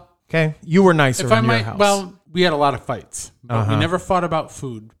 Well, Okay? You were nicer if in I your might, house. well, we had a lot of fights, but we never fought about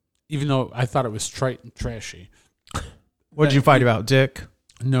food, even though I thought it was trite and trashy. what did you fight about, Dick?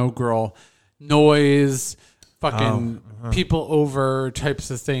 No, girl, noise, fucking people over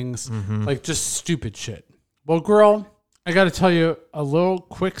types of things, like just stupid shit. Well, girl, I got to tell you a little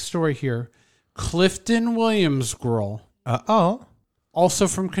quick story here. Clifton Williams, girl, Uh-oh. also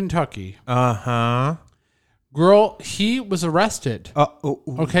from Kentucky. Uh-huh. Girl, he was arrested. Uh-oh.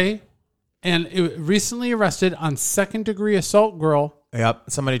 Okay. And recently arrested on second-degree assault, girl. Yep.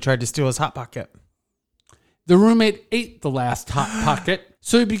 Somebody tried to steal his Hot Pocket. The roommate ate the last Hot Pocket,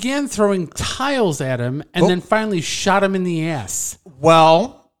 so he began throwing tiles at him and then finally shot him in the ass.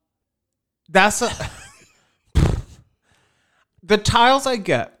 Well, that's the tiles I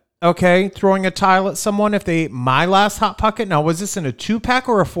get. Okay, throwing a tile at someone if they ate my last Hot Pocket. Now, was this in a 2-pack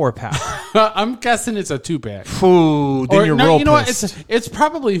or a 4-pack? I'm guessing it's a 2-pack. Ooh, then you're real you know pissed. what? It's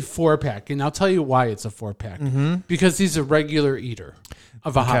probably 4-pack, and I'll tell you why it's a 4-pack. Because he's a regular eater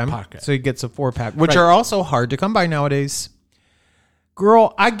of a Hot Pocket. So he gets a 4-pack, which Right. are also hard to come by nowadays.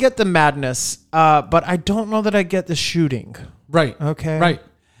 Girl, I get the madness, but I don't know that I get the shooting. Right. Okay. Right.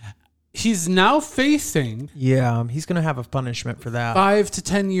 He's now facing Yeah, he's going to have a punishment for that. 5 to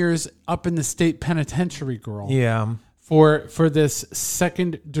 10 years up in the state penitentiary, girl. Yeah. For this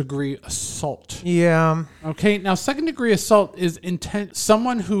second-degree assault. Yeah. Okay, now second-degree assault is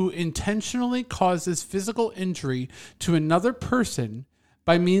someone who intentionally causes physical injury to another person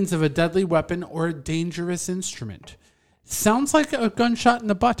by means of a deadly weapon or a dangerous instrument. Sounds like a gunshot in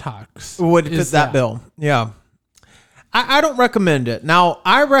the buttocks. Would fit is that bill. Yeah. I don't recommend it. Now,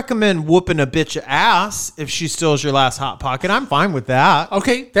 I recommend whooping a bitch ass if she steals your last Hot Pocket. I'm fine with that.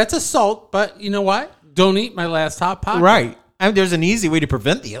 Okay, that's assault, but you know what? Don't eat my last Hot Pocket. Right. I mean, there's an easy way to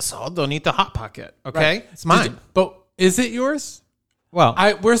prevent the assault. Don't eat the Hot Pocket. Okay? Right. It's mine. But is it yours? Well,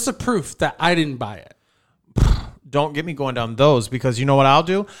 Where's the proof that I didn't buy it? don't get me going down those, because you know what I'll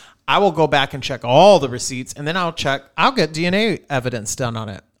do? I will go back and check all the receipts, and then I'll get DNA evidence done on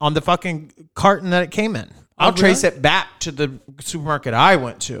it, on the fucking carton that it came in. I'll trace it back to the supermarket I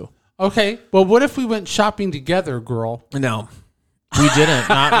went to. Okay, well, what if we went shopping together, girl? No, we didn't.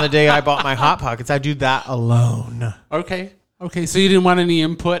 Not on the day I bought my Hot Pockets. I do that alone. Okay, so you didn't want any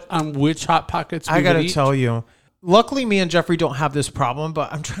input on which Hot Pockets we I got to would eat? tell you, luckily me and Jeffrey don't have this problem,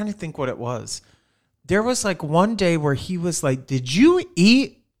 but I'm trying to think what it was. There was like one day where he was like, did you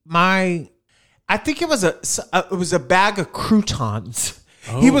eat my, I think it was a bag of croutons.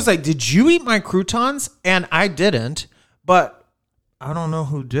 He was like, did you eat my croutons? And I didn't, but I don't know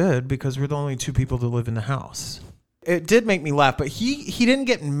who did, because we're the only two people that live in the house. It did make me laugh, but he didn't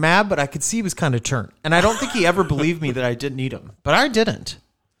get mad, but I could see he was kind of turned. And I don't think he ever believed me that I didn't eat them, but I didn't.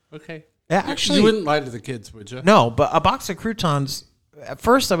 Okay. Actually, you wouldn't lie to the kids, would you? no, but a box of croutons, at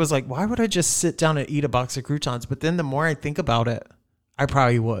first I was like, why would I just sit down and eat a box of croutons? But then the more I think about it, I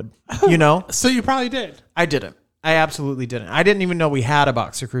probably would. You know? So you probably did. I didn't. I absolutely didn't. I didn't even know we had a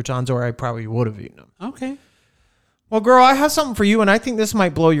box of croutons, or I probably would have eaten them. Okay. Well, girl, I have something for you, and I think this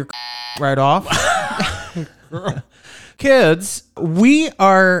might blow your right off. Kids, we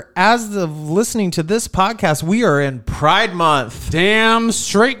are, as of listening to this podcast, we are in Pride Month. Damn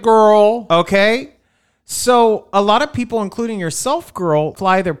straight, girl. Okay? So a lot of people, including yourself, girl,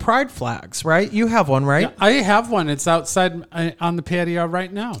 fly their pride flags, right? You have one, right? I have one. It's outside on the patio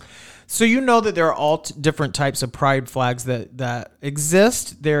right now. So you know that there are all different types of pride flags that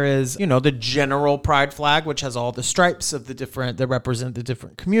exist. There is, the general pride flag, which has all the stripes of that represent the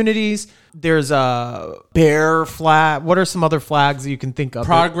different communities. There's a bear flag. What are some other flags that you can think of?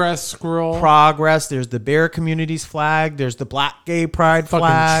 Progress squirrel. Progress. There's the bear community's flag. There's the black gay pride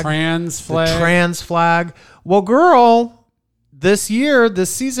flag. Trans flag. The trans flag. Well, girl, this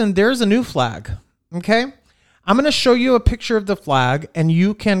season, there's a new flag. Okay? I'm going to show you a picture of the flag, and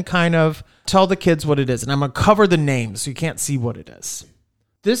you can kind of tell the kids what it is. And I'm going to cover the names so you can't see what it is.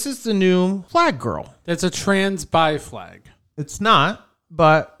 This is the new flag, girl. That's a trans bi flag. It's not,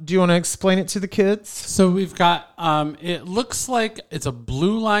 but do you want to explain it to the kids? So we've got, it looks like it's a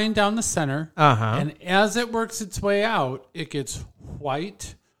blue line down the center. Uh-huh. And as it works its way out, it gets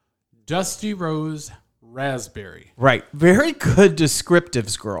white, dusty rose, raspberry. Right. Very good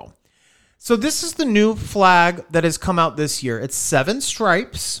descriptives, girl. So this is the new flag that has come out this year. It's 7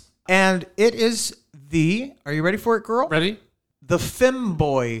 stripes, and it is are you ready for it, girl? Ready? The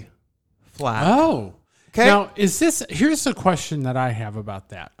femboy flag. Oh. Okay. Now, here's the question that I have about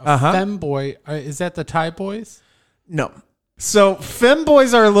that. A femboy, is that the Thai boys? No. So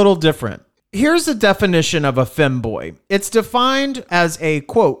femboys are a little different. Here's the definition of a femboy. It's defined as a,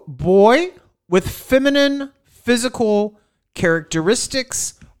 quote, boy with feminine physical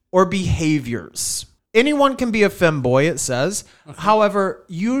characteristics or behaviors. Anyone can be a femboy, it says. Okay. However,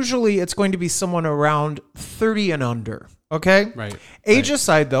 usually it's going to be someone around 30 and under. Okay? Right. Age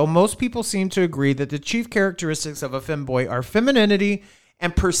aside, though, most people seem to agree that the chief characteristics of a femboy are femininity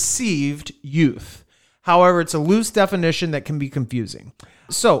and perceived youth. However, it's a loose definition that can be confusing.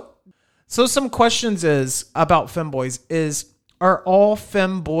 So some questions about femboys are all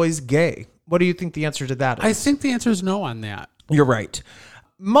femboys gay? What do you think the answer to that is? I think the answer is no on that. You're right.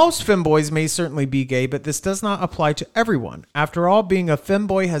 Most femboys may certainly be gay, but this does not apply to everyone. After all, being a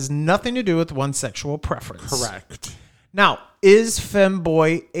femboy has nothing to do with one's sexual preference. Correct. Now, is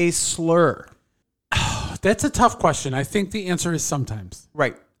femboy a slur? That's a tough question. I think the answer is sometimes.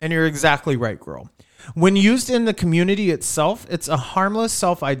 Right. And you're exactly right, girl. When used in the community itself, it's a harmless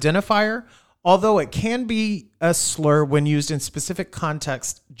self-identifier, although it can be a slur when used in specific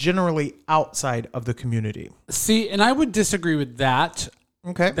context, generally outside of the community. See, and I would disagree with that.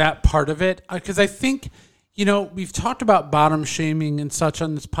 Okay. That part of it. Because I think, we've talked about bottom shaming and such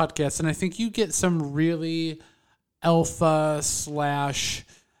on this podcast, and I think you get some really alpha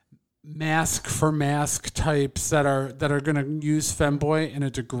 / mask for mask types that are going to use femboy in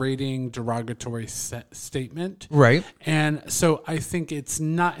a degrading, derogatory statement. Right. And so I think it's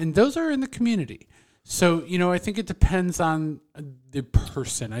not, and those are in the community. So, I think it depends on the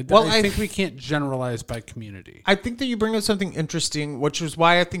person. I think we can't generalize by community. I think that you bring up something interesting, which is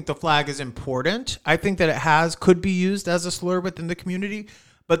why I think the flag is important. I think that it could be used as a slur within the community,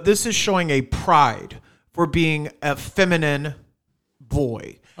 but this is showing a pride for being a feminine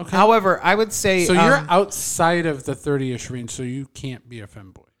boy. Okay. However, I would say... So you're outside of the 30-ish range, so you can't be a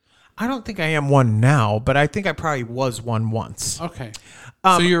femboy. I don't think I am one now, but I think I probably was one once. Okay.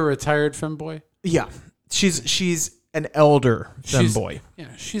 So you're a retired femboy? Yeah. She's an elder femboy.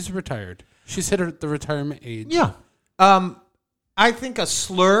 Yeah, she's retired. She's hit the retirement age. Yeah. I think a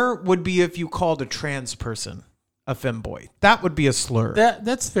slur would be if you called a trans person a femboy. That would be a slur.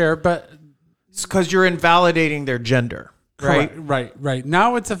 That's fair, but... It's because you're invalidating their gender. Right? Right.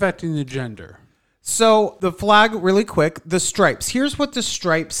 Now it's affecting the gender. So the flag, really quick, the stripes. Here's what the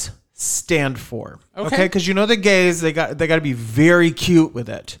stripes stand for. Okay? Because the gays, they got to be very cute with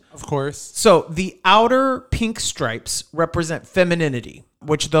it. Of course. So the outer pink stripes represent femininity,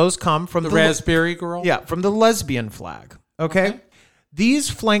 which those come from the raspberry girl? Yeah, from the lesbian flag. Okay? These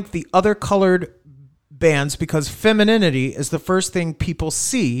flank the other colored bands because femininity is the first thing people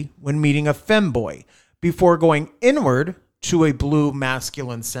see when meeting a femboy before going inward to a blue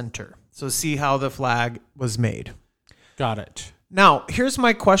masculine center. So see how the flag was made. Got it. Now, here's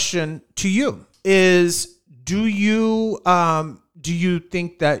my question to you do you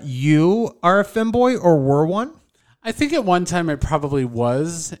think that you are a femboy or were one? I think at one time I probably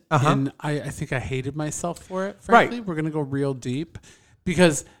was, and I think I hated myself for it, frankly. Right. We're going to go real deep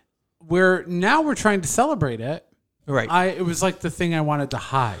because we're trying to celebrate it. Right. It was like the thing I wanted to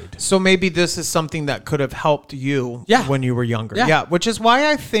hide. So maybe this is something that could have helped you when you were younger. Yeah. Which is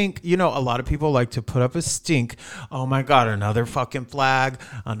why I think, a lot of people like to put up a stink. Oh my God, another fucking flag,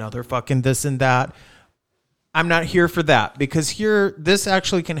 another fucking this and that. I'm not here for that because this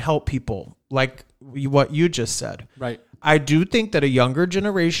actually can help people like what you just said. Right. I do think that a younger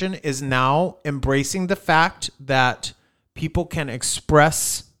generation is now embracing the fact that people can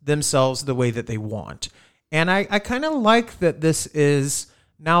express themselves the way that they want. And I kind of like that this is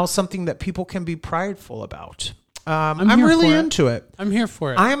now something that people can be prideful about. I'm here really for it. into it. I'm here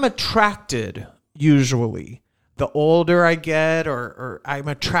for it. I am attracted, usually, the older I get, or I'm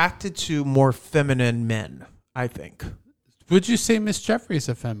attracted to more feminine men, I think. Would you say Miss Jeffrey's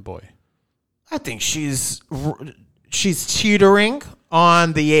a femboy? I think she's teetering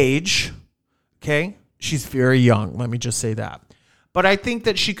on the age. Okay? She's very young, let me just say that. But I think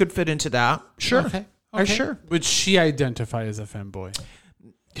that she could fit into that. Sure. Okay. Sure. Would she identify as a femboy?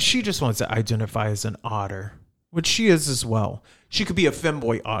 She just wants to identify as an otter, which she is as well. She could be a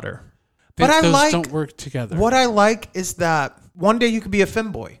femboy otter. But I Those like don't work together. what I like is that one day you could be a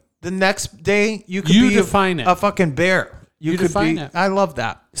femboy. The next day you could You be define it. a fucking bear. You could define be. it. I love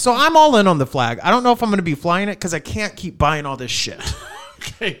that. So I'm all in on the flag. I don't know if I'm going to be flying it because I can't keep buying all this shit.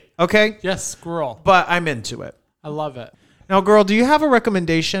 Okay. Okay? Yes, girl. But I'm into it. I love it. Now, girl, do you have a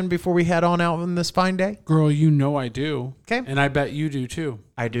recommendation before we head on out on this fine day? Girl, you know I do. Okay. And I bet you do too.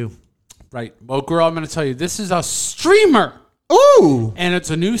 I do. Right. Well, girl, I'm going to tell you, this is a streamer. Ooh. And it's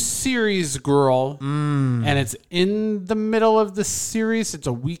a new series, girl. And it's in the middle of the series. It's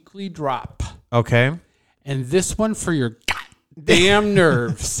a weekly drop. Okay. And this one, for your goddamn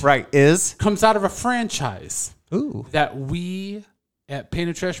nerves, Right. Is? comes out of a franchise Ooh. that we at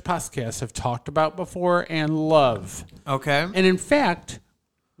Painted Trash Podcast have talked about before and love. Okay. And in fact,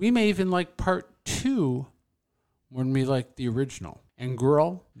 we may even like part 2 when we like the original. And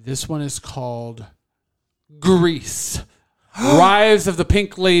girl, this one is called Grease. Rise of the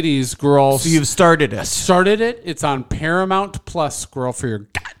Pink Ladies, girl. So you've started it. started it. It's on Paramount Plus, girl, for your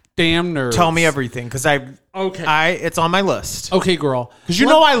goddamn nerves. Tell me everything because Okay. it's on my list. Okay, girl. Because you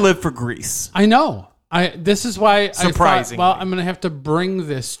know I live for Grease. I know. This is why Surprisingly. I thought, well, I'm going to have to bring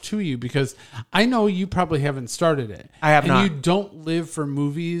this to you because I know you probably haven't started it. I have not. And you don't live for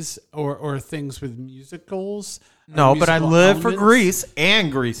movies or things with musicals. or No, but I musical live for elements. Grease and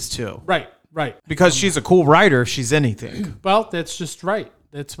Grease too. Right. Because she's a cool writer if she's anything. Well, that's just right.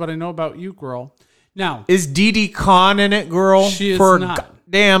 That's what I know about you, girl. Now, Is Dee Dee Khan in it, girl? She is for not.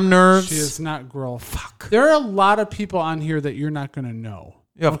 Damn nerves. she is not, girl. Fuck. There are a lot of people on here that you're not going to know.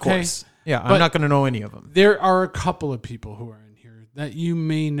 Yeah, of okay? course. Yeah, But I'm not going to know any of them. There are a couple of people who are in here that you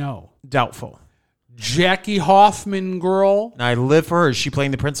may know. Doubtful. Jackie Hoffman, girl. I live for her. Is she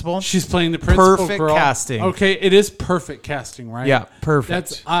playing the principal? She's playing the principal. Perfect girl. casting. Okay, it is perfect casting, right? Yeah,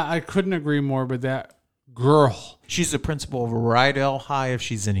 perfect. I couldn't agree more with that, girl. She's the principal of Rydell High if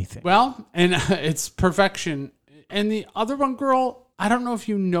she's anything. Well, and it's perfection. And the other one, girl, I don't know if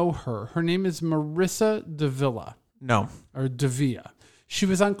you know her. Her name is Marissa Davila No. or Davia. She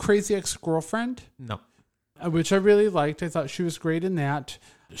was on Crazy Ex-Girlfriend, No. which I really liked. I thought she was great in that.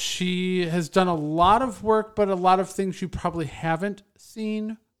 She has done a lot of work, but a lot of things you probably haven't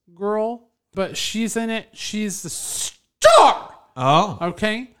seen, girl. But she's in it. She's the star. Oh.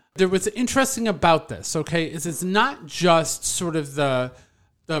 Okay. What's interesting about this, okay, is it's not just sort of the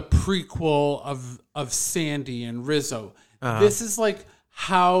prequel of Sandy and Rizzo. This is like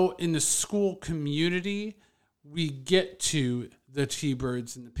how in the school community we get to the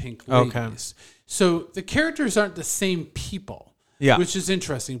T-Birds and the Pink Ladies. Okay. So the characters aren't the same people. Yeah. Which is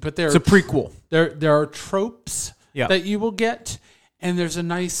interesting. But It's a prequel. there are tropes Yeah. that you will get, and there's a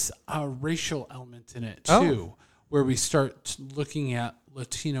nice racial element in it too, where we start looking at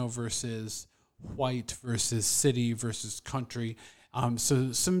Latino versus white versus city versus country.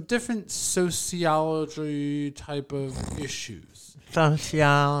 So some different sociology type of issues.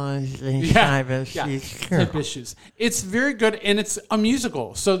 Sociology type issues. It's very good, and it's a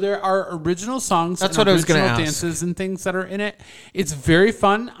musical. So there are original songs. That's and what I was gonna original ask. dances and things that are in it. It's very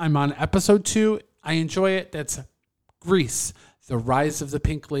fun. I'm on episode 2. I enjoy it. That's Grease, The Rise of the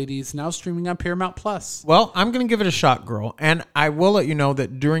Pink Ladies, now streaming on Paramount Plus. Well, I'm going to give it a shot, girl. And I will let you know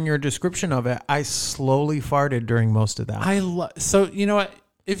that during your description of it, I slowly farted during most of that. So you know what?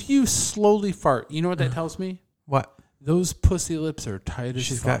 If you slowly fart, you know what that tells me? What? Those pussy lips are tight as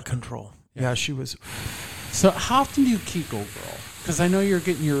She's fuck. got control. Yeah, she was. So how often do you Kegel, girl? Because I know you're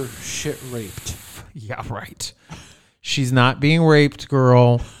getting your shit raped. Yeah, right. She's not being raped,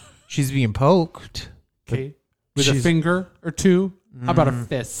 girl. She's being poked. Okay. With a She's- finger or two? How about a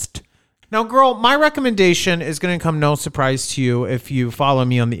fist? Now, girl, my recommendation is going to come no surprise to you if you follow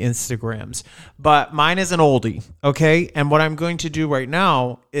me on the Instagrams. But mine is an oldie, okay? And what I'm going to do right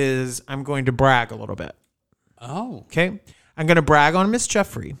now is I'm going to brag a little bit, Oh. okay? I'm going to brag on Miss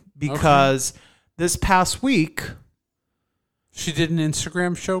Jeffrey because this past week, She did an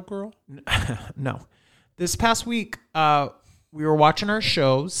Instagram show, girl? no, this past week, we were watching our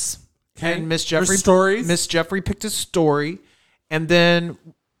shows. Okay. And Miss Her Jeffrey stories? Miss Jeffrey picked a story, and then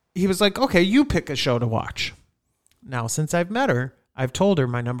he was like, "Okay, you pick a show to watch." Now, since I've met her, I've told her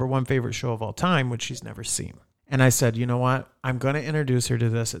my number one favorite show of all time, which she's never seen. And I said, you know what? I'm going to introduce her to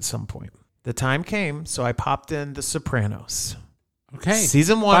this at some point. The time came, so I popped in The Sopranos. Okay.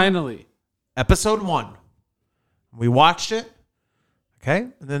 Season 1. Finally. Episode 1. We watched it. Okay.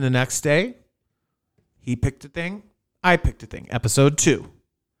 And then the next day, he picked a thing. I picked a thing. Episode 2.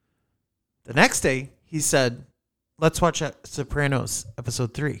 The next day, he said, let's watch Sopranos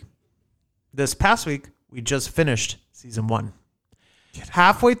episode 3. This past week, we just finished season 1.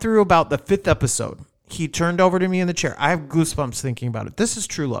 Halfway through about the 5th episode, he turned over to me in the chair. I have goosebumps thinking about it. This is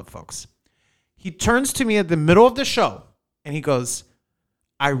true love, folks. He turns to me at the middle of the show and he goes,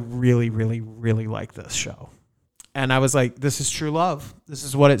 I really, really, really like this show. And I was like, this is true love. This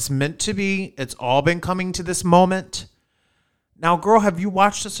is what it's meant to be. It's all been coming to this moment. Now, girl, have you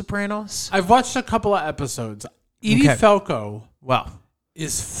watched The Sopranos? I've watched a couple of episodes. Edie Falco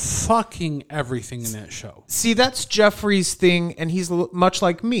is fucking everything in that show. See, that's Jeffrey's thing, and he's much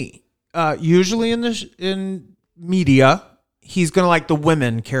like me. Usually in media, he's going to like the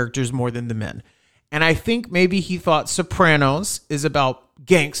women characters more than the men. And I think maybe he thought Sopranos is about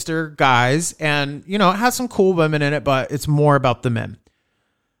gangster guys, and, you know, it has some cool women in it, but it's more about the men.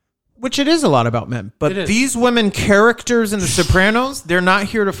 Which it is a lot about men. But these women characters in The Sopranos, they're not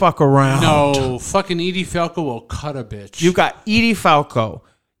here to fuck around. No, fucking Edie Falco will cut a bitch. You've got Edie Falco,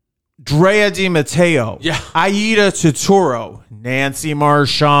 Drea Di Matteo, Aida Turturro, Nancy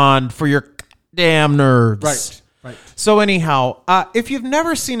Marchand for your damn nerds. Right. So anyhow, if you've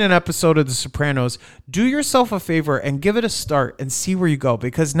never seen an episode of The Sopranos, do yourself a favor and give it a start and see where you go.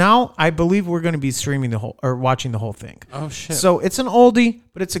 Because now I believe we're going to be streaming watching the whole thing. Oh shit! So it's an oldie,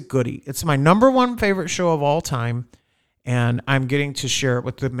 but it's a goodie. It's my number one favorite show of all time, and I'm getting to share it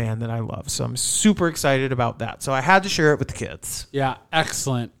with the man that I love. So I'm super excited about that. So I had to share it with the kids. Yeah,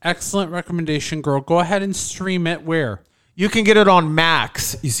 excellent recommendation, girl. Go ahead and stream it. Where? You can get it on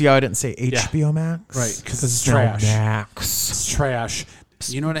Max. You see how I didn't say HBO Max? Right, because it's now trash. Max. It's trash.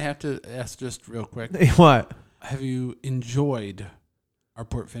 You know what I have to ask just real quick? What? Have you enjoyed our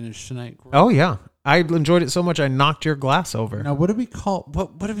port finish tonight? Oh, yeah. I enjoyed it so much I knocked your glass over. Now, what do we call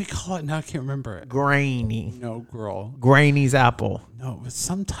it? Now I can't remember it. Grainy. No, girl. Grainy's apple. No, it was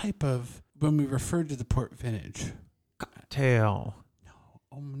some type of, when we referred to the port vintage. Cocktail.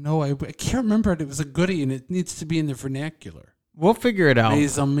 Oh, no, I can't remember it. It was a goodie, and it needs to be in the vernacular. We'll figure it out.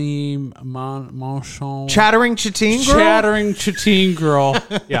 Mes amis, manchon. Chattering Chatine girl? Chattering Chatine girl.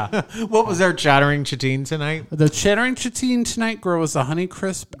 Yeah. What was our Chattering Chatine tonight? The Chattering Chatine tonight, girl, was a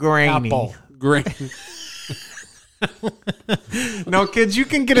Honeycrisp Grainy. apple. Grainy. No, kids, you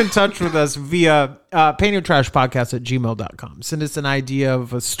can get in touch with us via paintedtrashpodcast@gmail.com. Send us an idea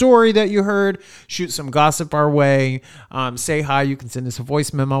of a story that you heard. Shoot some gossip our way. Say hi. You can send us a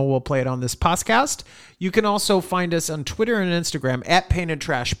voice memo. We'll play it on this podcast. You can also find us on Twitter and Instagram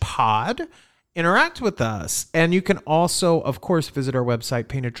 @paintedtrashpod. Interact with us. And you can also, of course, visit our website,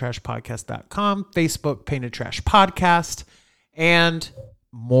 paintedtrashpodcast.com, Facebook, Painted Trash Podcast. And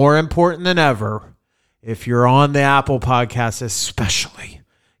more important than ever, if you're on the Apple Podcast especially,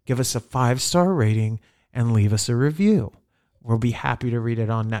 give us a 5-star rating and leave us a review. We'll be happy to read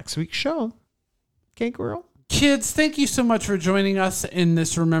it on next week's show. Okay, girl? Kids, thank you so much for joining us in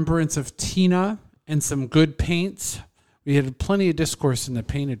this remembrance of Tina and some good paints. We had plenty of discourse in the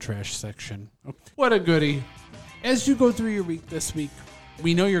Painted Trash section. What a goodie. As you go through your week this week,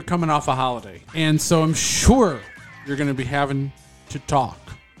 we know you're coming off a holiday. And so I'm sure you're going to be having to talk.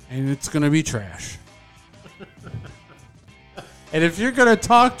 And it's going to be trash. And if you're going to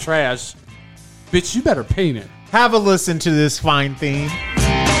talk trash, bitch, you better paint it. Have a listen to this fine theme.